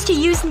compass to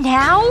use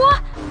now?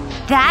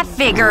 That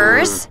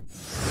figures.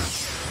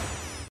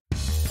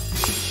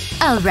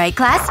 Alright,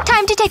 class.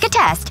 Time to take a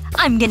test.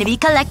 I'm gonna be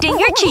collecting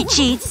your cheat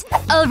sheets.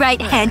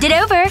 Alright, hand it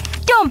over.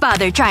 Don't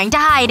bother trying to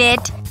hide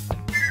it.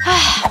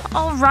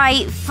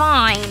 Alright,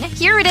 fine.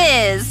 Here it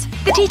is.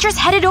 The teacher's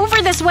headed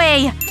over this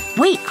way.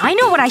 Wait, I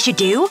know what I should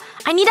do.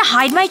 I need to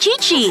hide my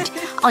cheat sheet.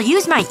 I'll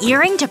use my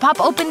earring to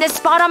pop open this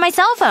spot on my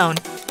cell phone.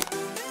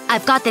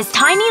 I've got this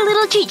tiny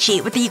little cheat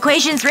sheet with the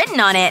equations written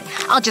on it.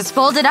 I'll just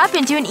fold it up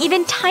into an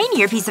even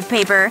tinier piece of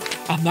paper.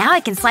 And now I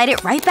can slide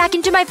it right back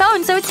into my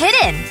phone so it's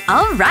hidden.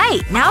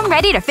 Alright, now I'm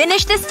ready to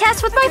finish this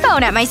test with my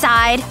phone at my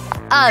side.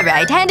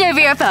 Alright, hand over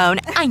your phone.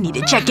 I need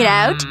to check it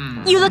out.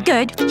 You look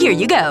good. Here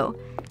you go.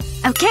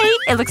 Okay,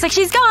 it looks like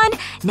she's gone.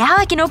 Now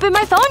I can open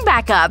my phone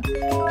back up.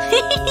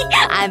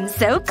 I'm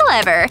so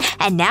clever.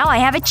 And now I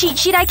have a cheat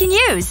sheet I can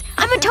use.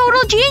 I'm a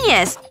total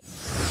genius.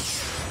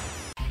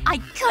 I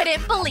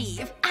couldn't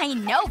believe. I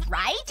know,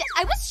 right?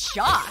 I was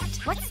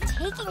shocked. What's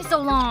taking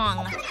so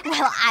long?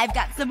 Well, I've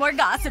got some more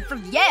gossip for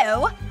you.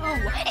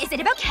 Oh, is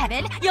it about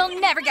Kevin? You'll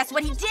never guess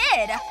what he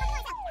did.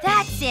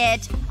 That's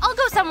it. I'll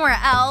go somewhere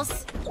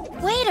else.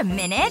 Wait a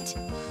minute.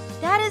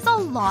 That is a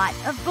lot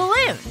of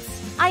balloons.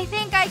 I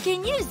think I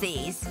can use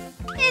these.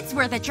 It's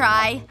worth a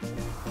try.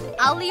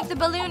 I'll leave the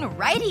balloon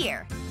right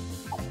here.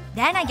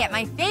 Then I get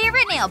my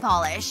favorite nail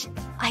polish.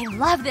 I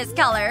love this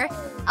color.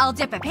 I'll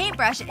dip a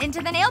paintbrush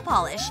into the nail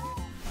polish.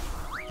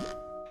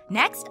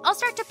 Next, I'll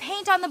start to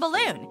paint on the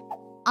balloon.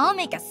 I'll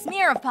make a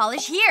smear of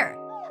polish here.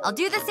 I'll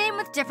do the same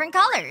with different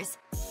colors.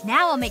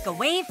 Now I'll make a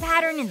wave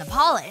pattern in the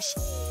polish.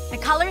 The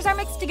colors are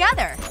mixed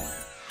together.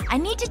 I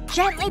need to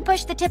gently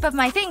push the tip of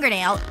my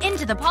fingernail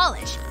into the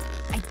polish.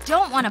 I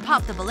don't want to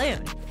pop the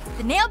balloon.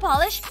 The nail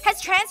polish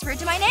has transferred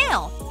to my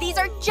nail. These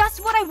are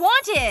just what I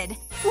wanted.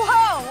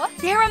 Whoa!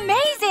 They're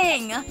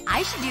amazing!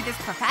 I should do this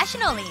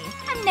professionally.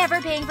 I'm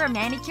never paying for a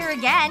manicure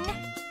again.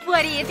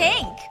 What do you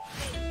think?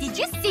 Did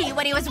you see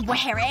what he was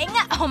wearing?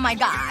 Oh my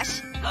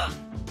gosh.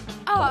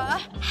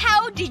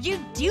 How did you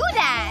do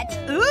that?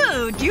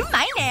 Ooh, do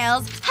my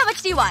nails. How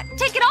much do you want?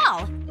 Take it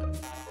all.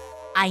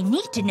 I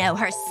need to know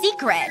her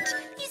secret.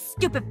 These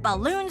stupid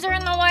balloons are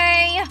in the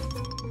way.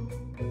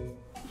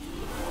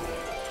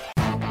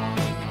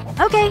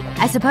 Okay,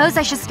 I suppose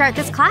I should start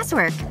this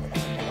classwork.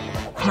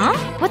 Huh?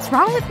 What's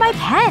wrong with my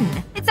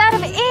pen? It's out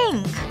of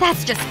ink.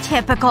 That's just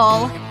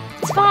typical.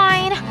 It's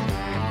fine.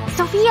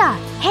 Sophia!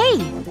 Hey!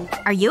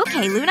 Are you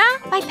okay, Luna?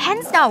 My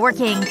pen's not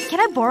working.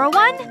 Can I borrow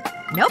one?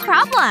 No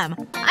problem.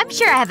 I'm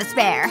sure I have a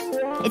spare.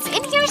 It's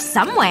in here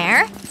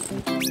somewhere.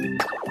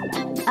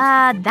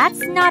 That's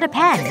not a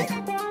pen.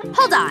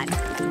 Hold on.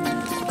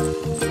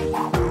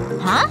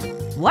 Huh?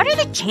 What are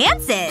the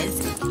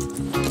chances?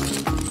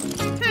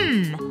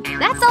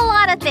 That's a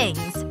lot of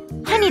things.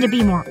 I need to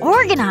be more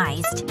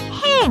organized.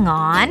 Hang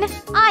on.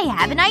 I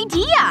have an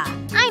idea.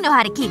 I know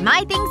how to keep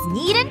my things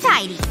neat and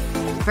tidy.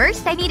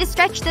 First, I need to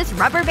stretch this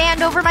rubber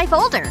band over my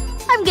folder.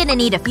 I'm gonna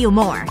need a few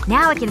more.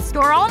 Now I can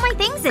store all my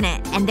things in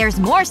it. And there's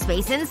more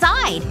space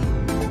inside.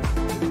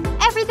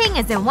 Everything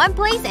is in one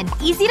place and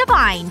easy to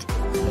find.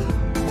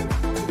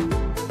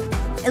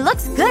 It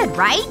looks good,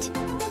 right?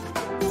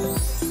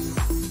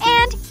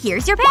 And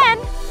here's your pen.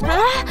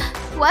 Huh?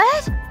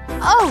 What?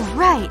 Oh,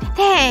 right.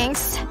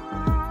 Thanks.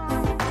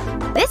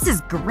 This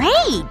is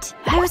great!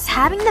 I was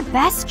having the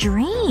best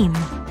dream.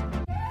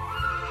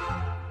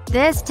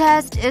 This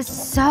test is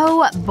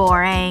so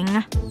boring.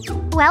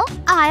 Well,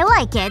 I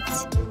like it.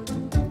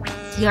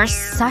 You're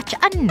such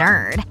a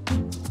nerd.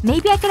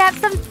 Maybe I could have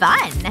some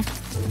fun.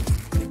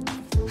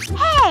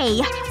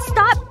 Hey!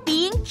 Stop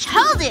being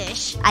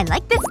childish! I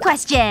like this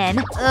question.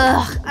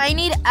 Ugh, I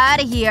need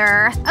out of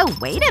here. Oh,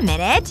 wait a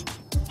minute.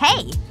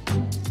 Hey.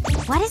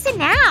 What is it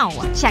now?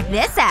 Check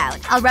this out.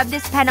 I'll rub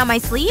this pen on my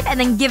sleeve and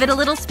then give it a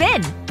little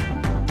spin.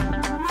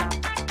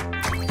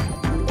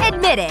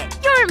 Admit it.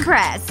 You're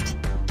impressed.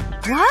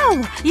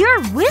 Whoa! You're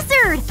a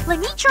wizard! Let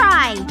me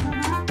try.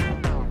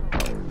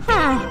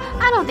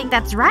 I don't think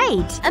that's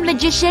right. A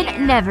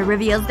magician never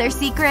reveals their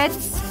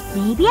secrets.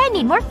 Maybe I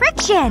need more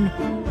friction.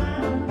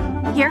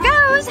 Here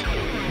goes.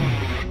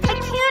 I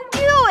can't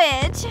do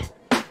it.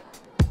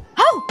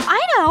 Oh! I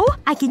know!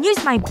 I can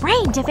use my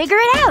brain to figure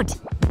it out.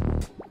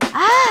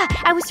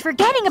 I was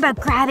forgetting about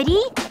gravity.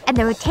 And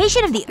the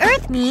rotation of the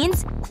Earth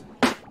means…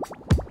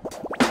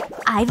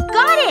 I've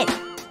got it!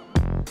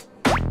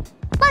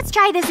 Let's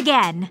try this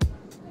again.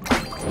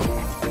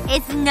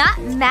 It's not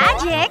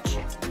magic.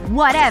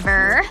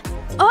 Whatever.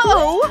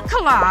 Oh,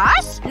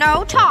 class?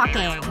 No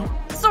talking.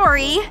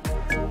 Sorry.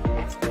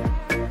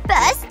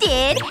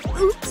 Busted.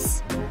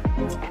 Oops.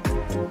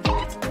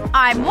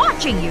 I'm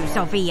watching you,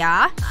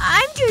 Sophia.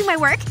 I'm doing my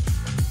work.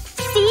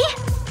 See?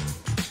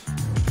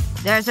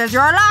 This is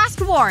your last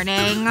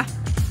warning.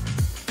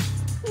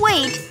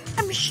 Wait.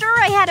 I'm sure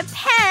I had a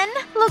pen.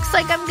 Looks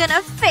like I'm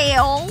gonna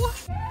fail.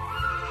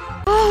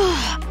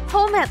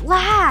 Home at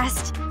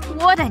last.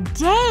 What a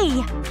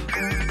day.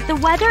 The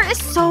weather is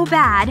so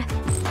bad.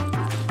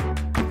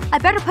 I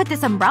better put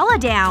this umbrella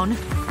down.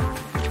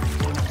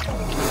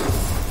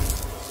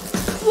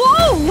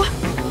 Whoa!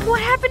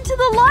 What happened to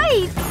the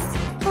lights?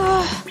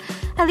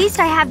 At least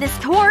I have this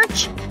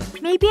torch.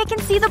 Maybe I can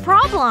see the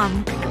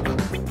problem.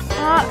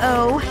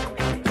 Uh-oh.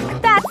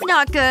 That's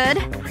not good.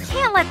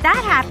 Can't let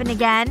that happen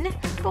again.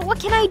 But what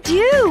can I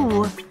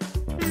do?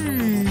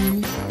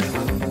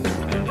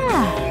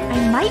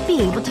 I might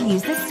be able to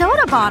use this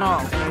soda bottle.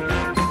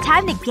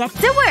 Time to get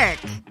to work.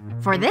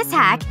 For this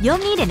hack, you'll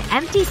need an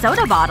empty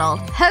soda bottle.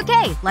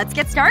 Okay, let's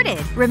get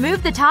started.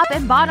 Remove the top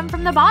and bottom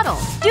from the bottle.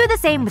 Do the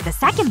same with the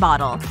second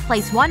bottle.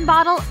 Place one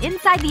bottle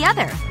inside the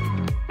other.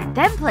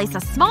 Then place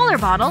a smaller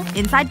bottle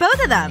inside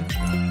both of them.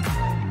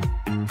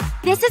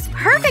 This is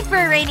perfect for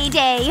a rainy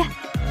day.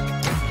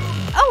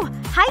 Oh,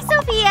 hi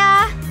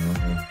Sophia.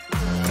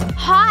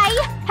 Hi.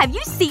 Have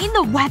you seen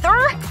the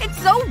weather? It's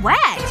so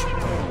wet.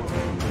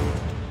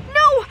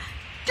 No!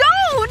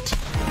 Don't!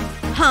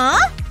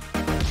 Huh?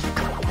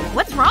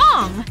 What's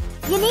wrong?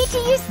 You need to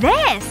use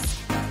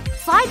this.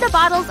 Slide the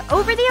bottles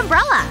over the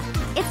umbrella.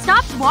 It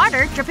stops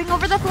water dripping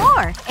over the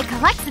floor. It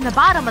collects in the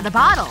bottom of the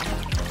bottle.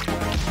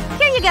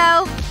 Here you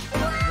go.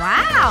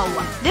 Wow.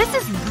 This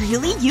is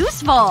really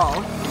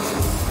useful.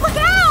 Look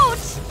out!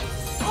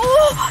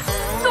 Oh,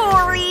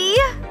 sorry.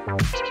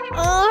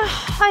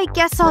 I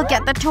guess I'll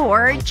get the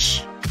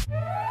torch.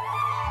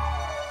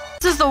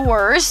 This is the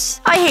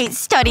worst. I hate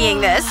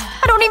studying this.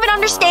 I don't even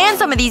understand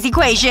some of these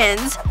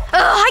equations.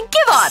 I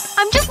give up.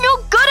 I'm just no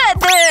good at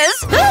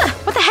this.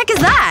 What the heck is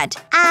that?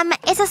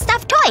 It's a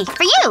stuffed toy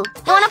for you. You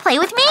wanna play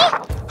with me?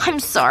 I'm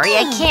sorry,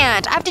 I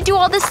can't. I have to do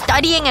all this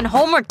studying and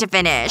homework to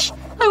finish.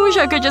 I wish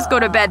I could just go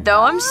to bed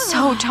though. I'm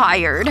so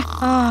tired.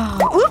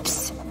 Oh,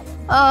 oops.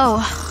 Oh,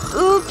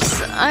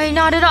 oops. I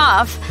nodded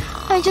off.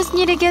 I just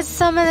need to get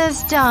some of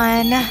this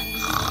done.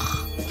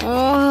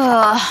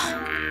 Ugh.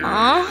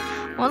 Huh?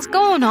 What's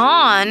going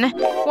on?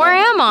 Where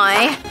am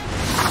I?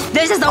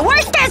 This is the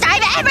worst test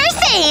I've ever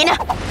seen!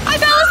 I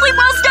fell asleep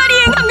while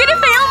studying! I'm gonna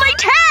fail my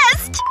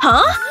test!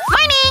 Huh?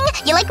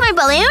 Morning! You like my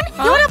balloon?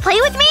 Huh? You wanna play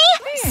with me?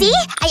 See?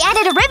 I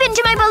added a ribbon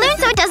to my balloon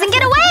so it doesn't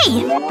get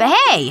away! But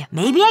hey,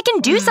 maybe I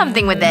can do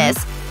something with this.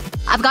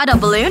 I've got a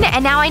balloon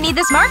and now I need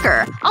this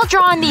marker. I'll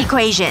draw on the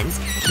equations.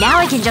 Now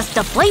I can just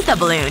deflate the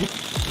balloon.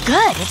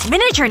 Good, it's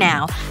miniature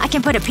now. I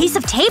can put a piece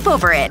of tape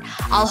over it.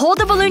 I'll hold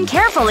the balloon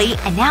carefully,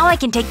 and now I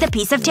can take the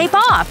piece of tape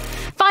off.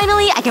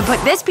 Finally, I can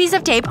put this piece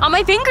of tape on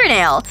my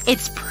fingernail.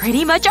 It's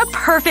pretty much a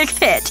perfect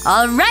fit.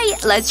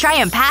 Alright, let's try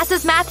and pass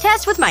this math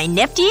test with my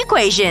nifty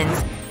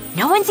equations.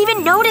 No one's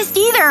even noticed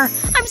either.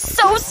 I'm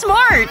so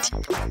smart.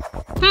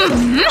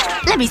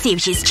 Let me see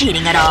if she's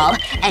cheating at all.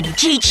 Any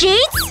cheat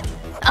sheets?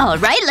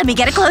 Alright, let me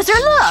get a closer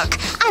look.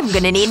 I'm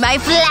gonna need my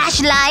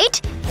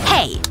flashlight.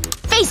 Hey.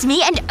 Face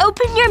me and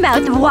open your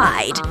mouth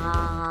wide.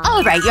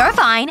 Alright, you're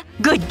fine.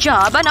 Good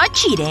job on not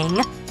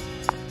cheating.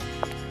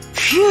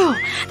 Phew.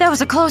 That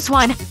was a close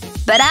one.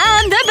 But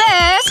I'm the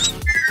best!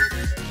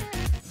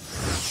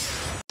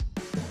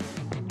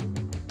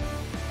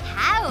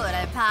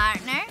 Howdy,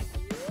 partner.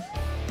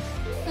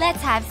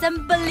 Let's have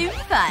some balloon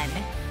fun.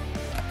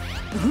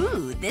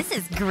 Ooh, this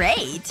is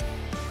great.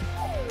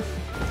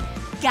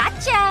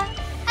 Gotcha!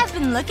 I've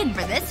been looking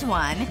for this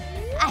one.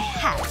 I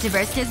have to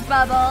burst his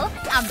bubble.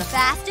 I'm the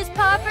fastest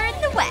popper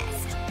in the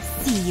West.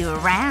 See you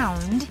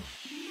around.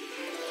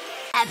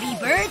 Happy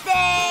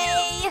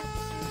birthday!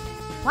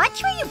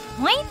 Watch where you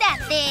point that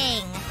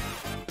thing.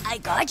 I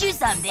got you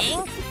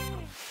something.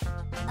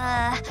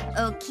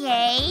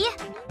 Okay.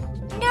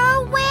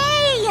 No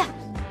way!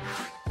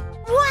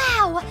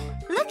 Wow!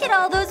 Look at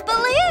all those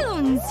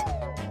balloons!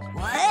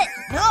 What?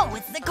 No,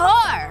 it's the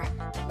car!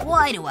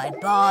 Why do I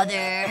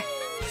bother?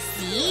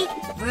 See?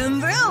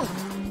 Vroom vroom.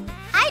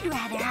 I'd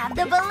rather have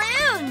the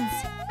balloons!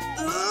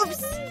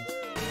 Oops!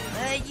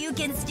 But you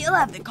can still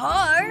have the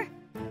car.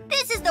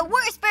 This is the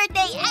worst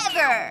birthday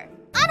ever!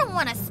 I don't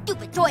want a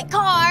stupid toy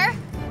car!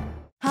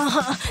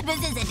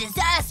 This is a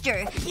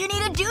disaster! You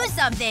need to do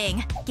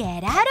something!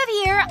 Get out of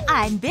here!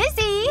 I'm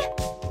busy!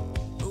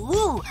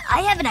 Ooh,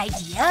 I have an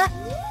idea!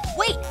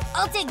 Wait,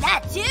 I'll take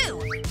that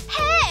too!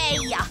 Hey!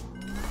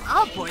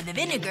 I'll pour the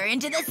vinegar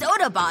into the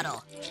soda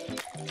bottle.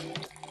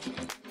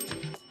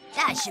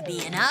 That should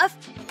be enough.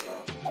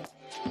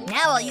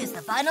 Now I'll use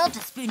the funnel to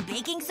spoon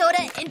baking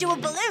soda into a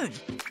balloon.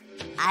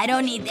 I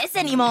don't need this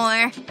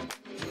anymore.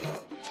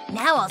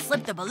 Now I'll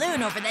slip the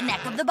balloon over the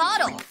neck of the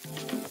bottle.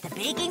 The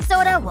baking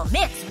soda will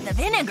mix with the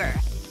vinegar.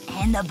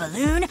 And the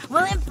balloon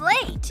will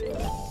inflate.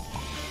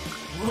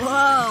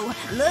 Whoa,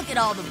 look at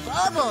all the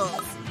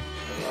bubbles.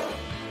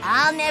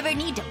 I'll never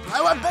need to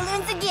blow up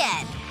balloons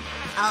again.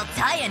 I'll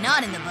tie a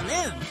knot in the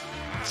balloon.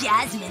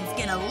 Jasmine's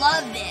gonna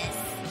love this.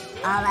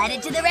 I'll add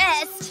it to the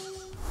rest.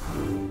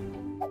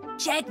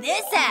 Check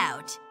this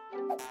out.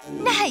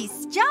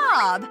 Nice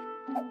job.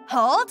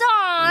 Hold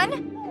on.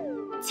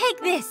 Take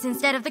this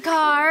instead of the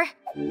car.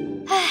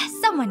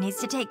 Someone needs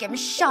to take him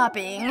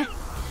shopping.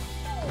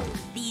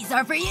 These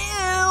are for you.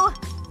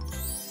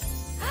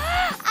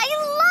 I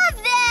love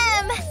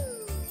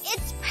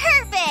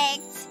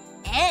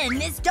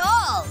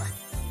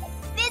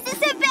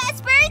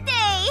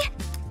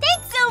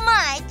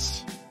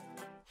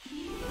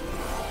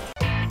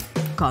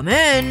Come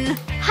in.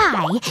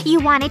 Hi, you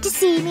wanted to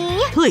see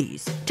me?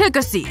 Please, take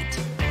a seat.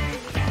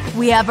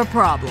 We have a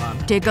problem.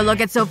 Take a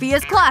look at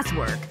Sophia's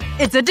classwork.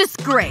 It's a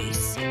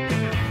disgrace.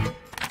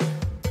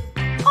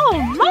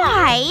 Oh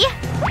my!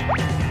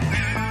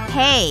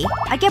 Hey,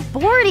 I get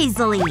bored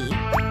easily.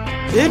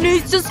 It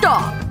needs to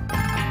stop.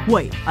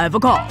 Wait, I have a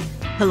call.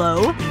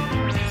 Hello?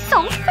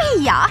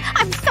 Sophia!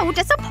 I'm so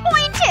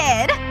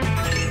disappointed!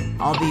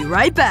 I'll be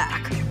right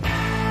back.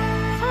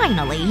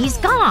 Finally, he's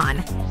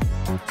gone.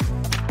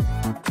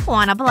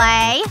 Wanna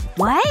play?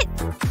 What?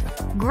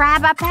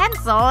 Grab a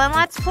pencil and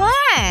let's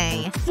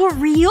play. For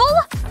real?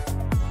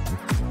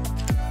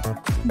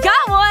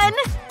 Got one!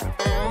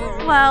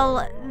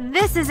 Well,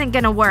 this isn't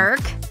gonna work.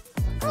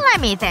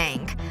 Let me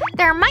think.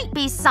 There might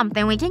be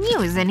something we can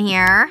use in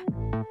here.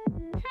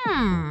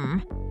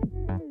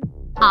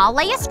 I'll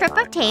lay a strip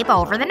of tape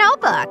over the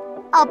notebook.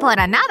 I'll put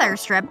another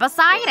strip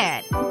beside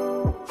it.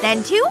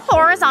 Then 2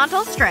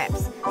 horizontal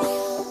strips.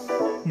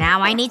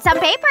 Now I need some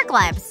paper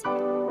clips.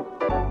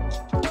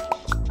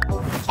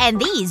 And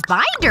these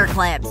binder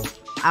clips.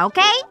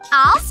 Okay,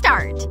 I'll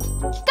start.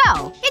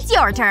 Go. It's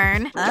your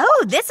turn.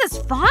 Oh, this is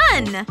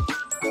fun!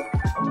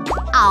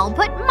 I'll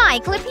put my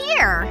clip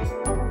here.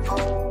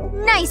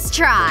 Nice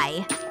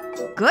try.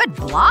 Good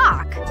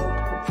block.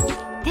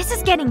 This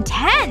is getting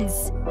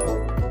tense.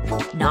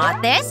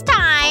 Not this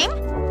time.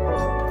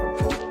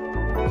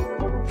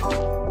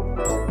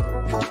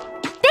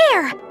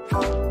 There!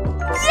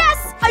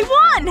 Yes! I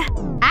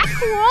won! Act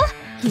cool.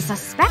 He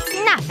suspects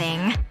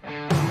nothing.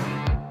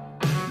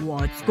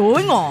 What's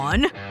going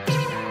on?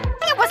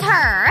 It was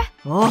her.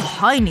 Oh,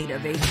 I need a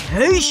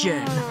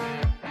vacation.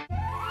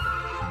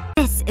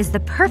 This is the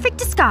perfect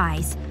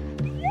disguise.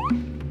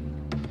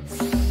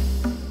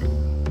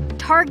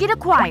 Target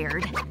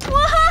acquired.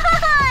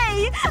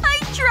 Why? I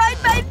tried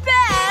my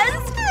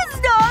best!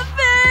 It's not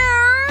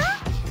fair!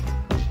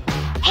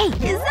 Hey,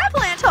 is that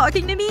plant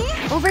talking to me?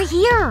 Over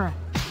here.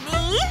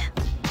 Me?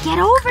 Get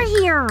over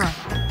here.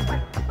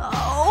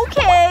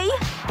 Okay.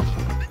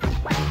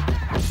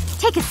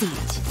 Take a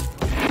seat.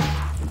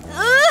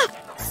 Ugh!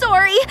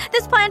 Sorry,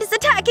 this plant is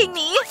attacking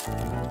me.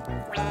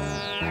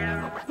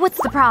 What's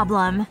the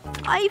problem?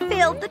 I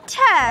failed the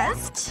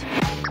test.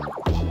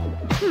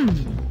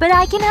 But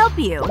I can help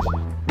you.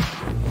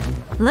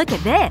 Look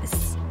at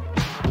this.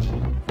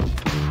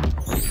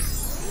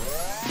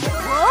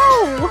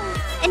 Whoa!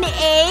 An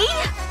A?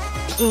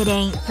 It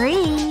ain't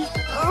free.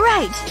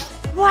 Right.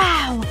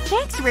 Wow.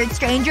 Thanks, weird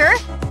stranger.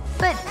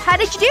 But how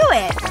did you do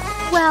it?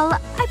 Well,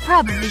 I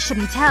probably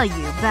shouldn't tell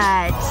you,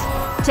 but…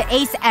 to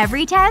ace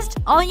every test,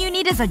 all you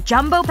need is a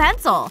jumbo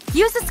pencil.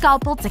 Use a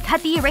scalpel to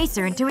cut the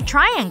eraser into a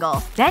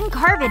triangle. Then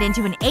carve it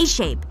into an A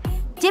shape.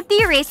 Dip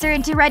the eraser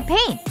into red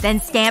paint. Then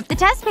stamp the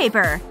test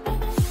paper.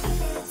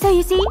 So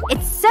you see,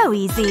 it's so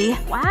easy.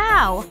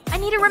 Wow. I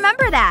need to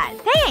remember that.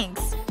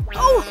 Thanks.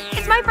 Oh,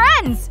 it's my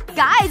friends!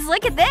 Guys,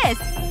 look at this.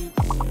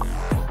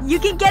 You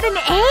can get an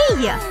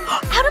A!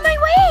 Out of my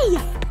way!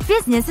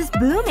 Business is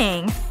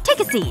booming. Take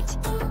a seat.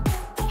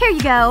 Here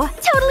you go.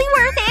 Totally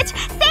worth it!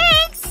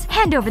 Thanks!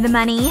 Hand over the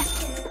money.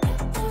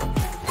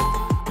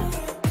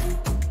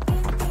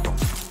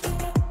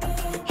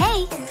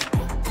 Hey.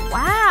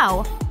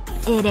 Wow.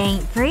 It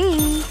ain't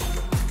free.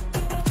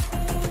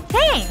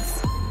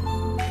 Thanks.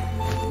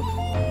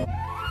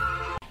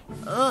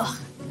 Ugh.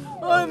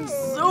 I'm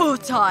so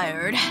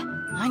tired.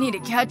 I need to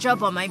catch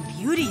up on my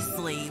beauty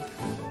sleep.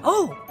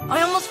 Oh!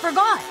 I almost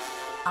forgot.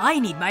 I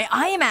need my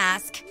eye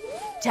mask.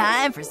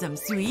 Time for some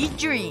sweet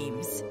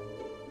dreams.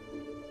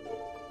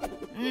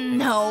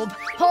 Nope.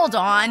 Hold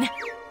on.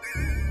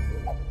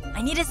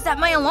 I need to set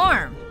my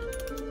alarm.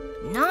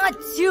 Not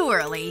too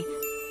early.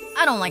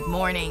 I don't like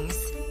mornings.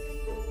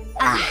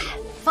 Ah,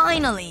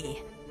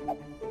 finally.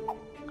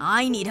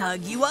 I need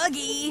Huggy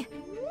Wuggy.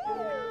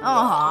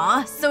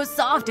 Aw, so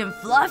soft and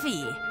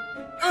fluffy.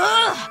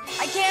 Ugh,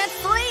 I can't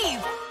sleep.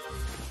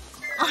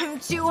 I'm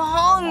too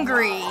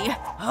hungry.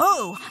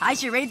 Oh, I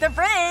should raid the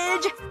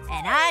fridge.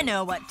 And I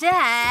know what to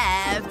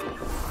have.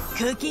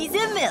 Cookies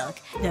and milk.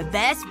 The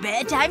best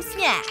bedtime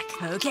snack.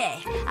 Okay,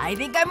 I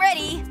think I'm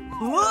ready.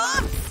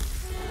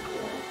 Whoops!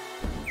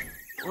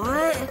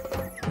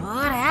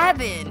 What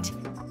happened?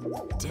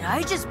 Did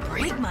I just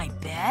break my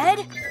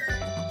bed?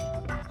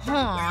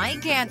 I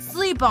can't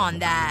sleep on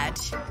that.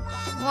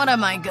 What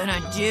am I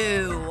gonna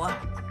do?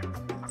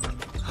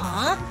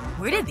 Huh?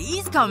 Where did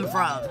these come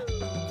from?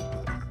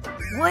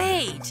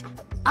 Wait.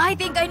 I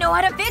think I know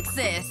how to fix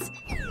this.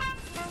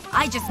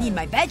 I just need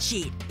my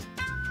bedsheet.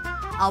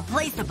 I'll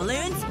place the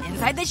balloons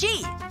inside the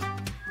sheet.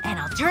 And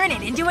I'll turn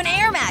it into an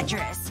air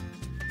mattress.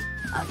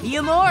 A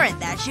few more and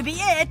that should be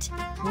it.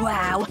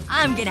 Wow,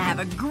 I'm gonna have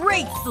a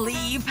great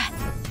sleep.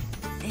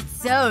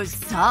 It's so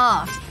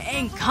soft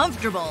and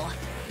comfortable.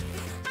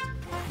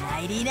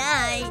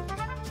 Nighty-night.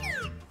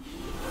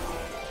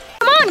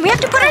 Come on, we have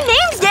to put our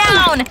names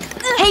down!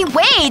 Hey,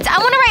 wait! I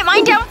want to write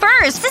mine down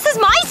first! This is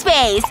my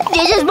space!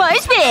 This is my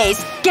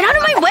space! Get out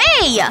of my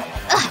way!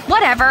 Ugh,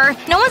 whatever.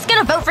 No one's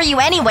gonna vote for you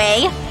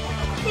anyway.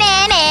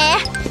 Nah, nah.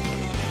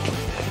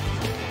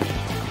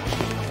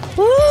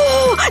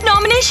 Ooh!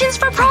 Nominations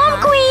for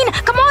prom queen!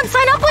 Come on,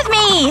 sign up with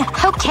me!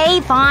 Okay,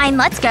 fine.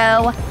 Let's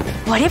go.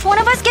 What if one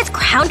of us gets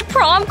crowned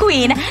prom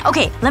queen?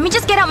 Okay, let me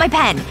just get out my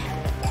pen.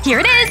 Here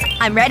it is.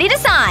 I'm ready to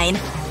sign.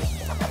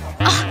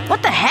 Ugh,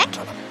 what the heck?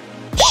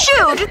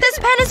 Shoot! This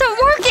pen isn't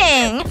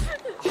working!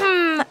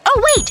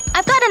 Oh wait!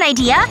 I've got an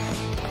idea.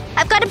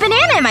 I've got a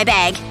banana in my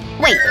bag.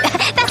 Wait,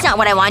 that's not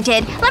what I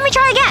wanted. Let me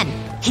try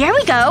again. Here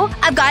we go.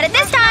 I've got it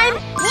this time.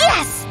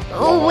 Yes!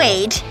 Oh,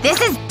 wait.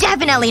 This is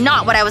definitely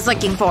not what I was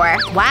looking for.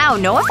 Wow,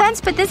 no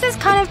offense, but this is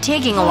kind of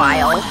taking a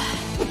while.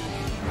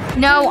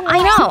 No, I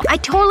know. I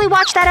totally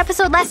watched that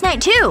episode last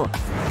night, too.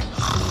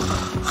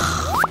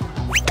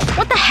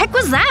 What the heck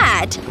was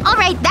that?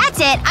 Alright, that's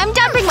it. I'm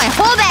dumping my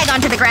whole bag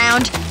onto the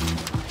ground.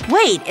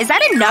 Wait, is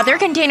that another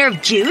container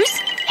of juice?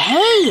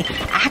 Hey!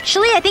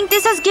 Actually, I think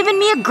this has given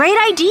me a great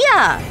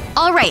idea!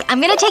 Alright, I'm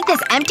gonna take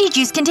this empty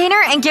juice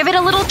container and give it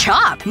a little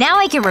chop. Now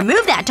I can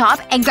remove that top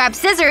and grab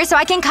scissors so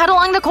I can cut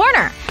along the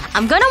corner.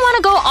 I'm gonna want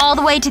to go all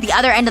the way to the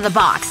other end of the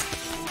box.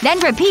 Then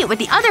repeat with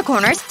the other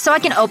corners so I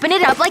can open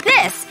it up like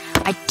this.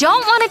 I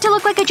don't want it to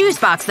look like a juice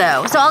box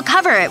though, so I'll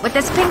cover it with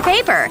this pink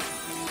paper.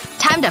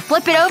 Time to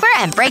flip it over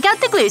and break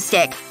out the glue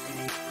stick.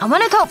 I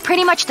want to coat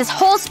pretty much this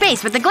whole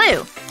space with the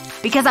glue.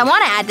 Because I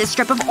want to add this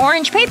strip of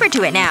orange paper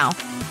to it now.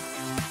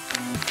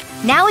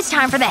 Now it's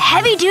time for the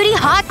heavy-duty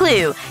hot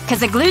glue, cause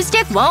the glue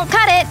stick won't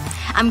cut it.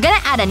 I'm gonna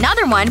add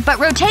another one, but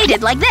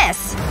rotated like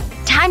this.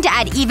 Time to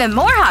add even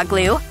more hot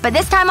glue, but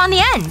this time on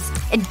the ends.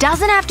 It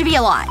doesn't have to be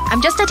a lot.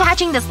 I'm just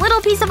attaching this little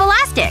piece of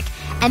elastic.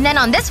 And then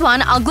on this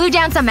one, I'll glue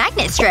down some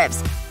magnet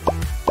strips.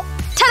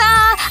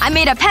 Ta-da! I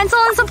made a pencil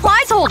and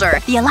supplies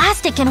holder. The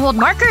elastic can hold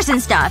markers and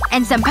stuff,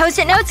 and some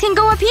post-it notes can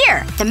go up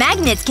here. The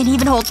magnets can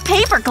even hold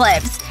paper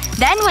clips.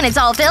 Then when it's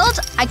all filled,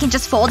 I can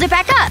just fold it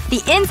back up.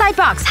 The inside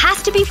box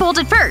has to be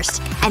folded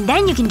first. And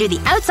then you can do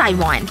the outside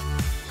one.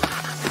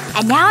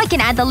 And now I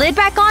can add the lid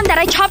back on that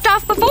I chopped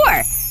off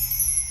before.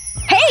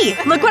 Hey!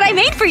 Look what I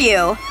made for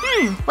you!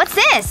 What's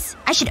this?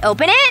 I should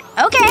open it?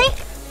 Okay.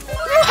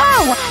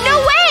 Whoa!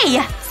 No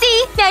way!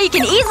 See? Now you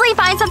can easily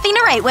find something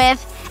to write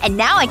with. And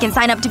now I can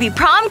sign up to be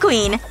prom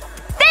queen.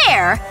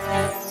 There!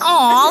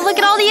 Aw, look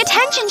at all the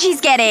attention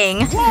she's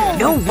getting.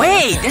 No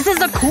way! This is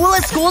the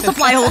coolest school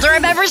supply holder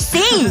I've ever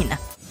seen!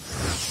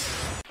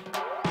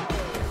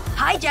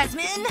 Hi,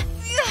 Jasmine.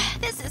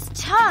 This is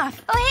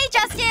tough. Oh, hey,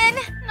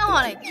 Justin.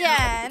 Not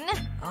again.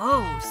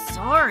 Oh,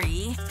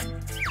 sorry.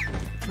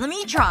 Let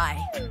me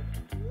try.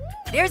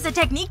 There's a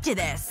technique to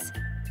this.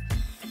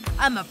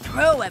 I'm a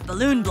pro at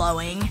balloon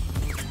blowing.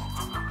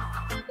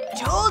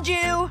 Told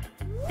you!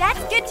 That's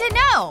good to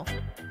know.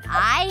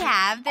 I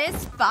have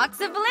this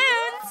box of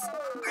balloons.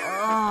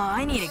 Oh,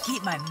 I need to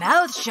keep my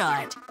mouth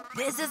shut.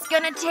 This is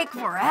gonna take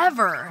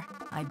forever.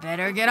 I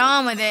better get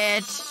on with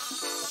it.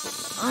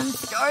 I'm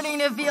starting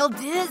to feel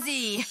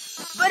dizzy.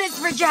 But it's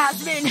for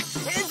Jasmine.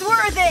 It's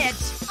worth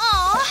it!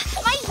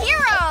 Aw, my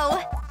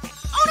hero!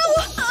 Oh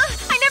no!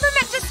 I never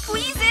meant to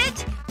squeeze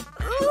it!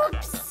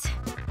 Oops.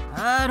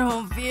 I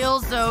don't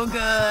feel so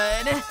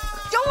good.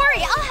 Don't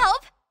worry, I'll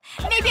help.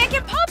 Maybe I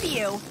can pop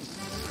you.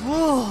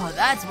 Ooh,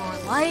 that's more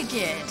like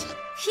it.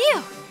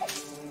 Phew.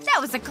 That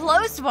was a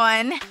close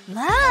one.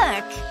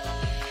 Look.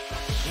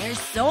 There's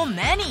so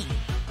many.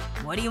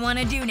 What do you want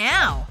to do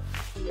now?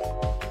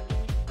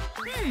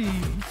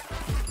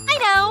 I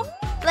know.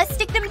 Let's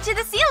stick them to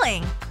the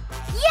ceiling.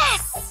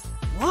 Yes!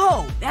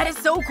 Whoa, that is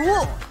so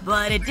cool.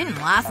 But it didn't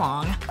last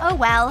long. Oh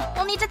well.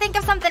 We'll need to think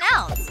of something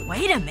else.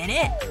 Wait a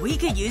minute. We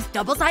could use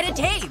double-sided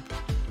tape.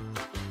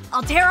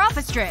 I'll tear off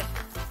a strip.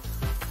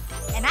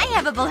 And I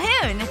have a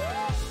balloon.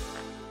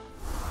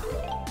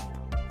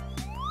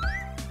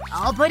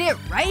 I'll put it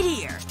right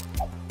here.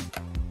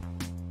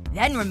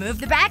 Then remove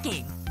the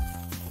backing.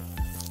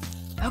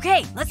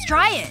 Okay, let's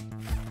try it.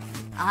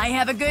 I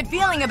have a good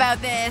feeling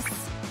about this.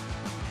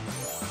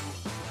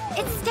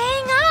 It's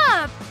staying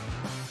up!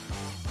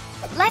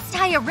 Let's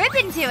tie a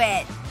ribbon to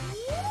it.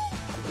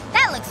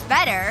 That looks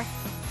better.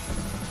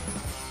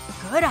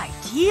 Good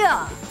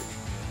idea.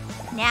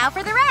 Now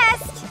for the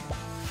rest.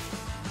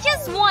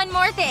 Just one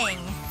more thing.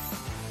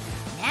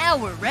 Now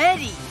we're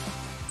ready.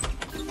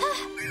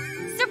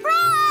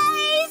 Surprise!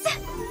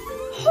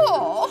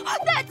 Oh,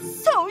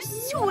 that's so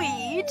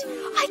sweet.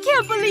 I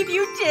can't believe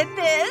you did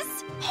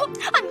this. Oh,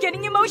 I'm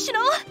getting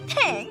emotional.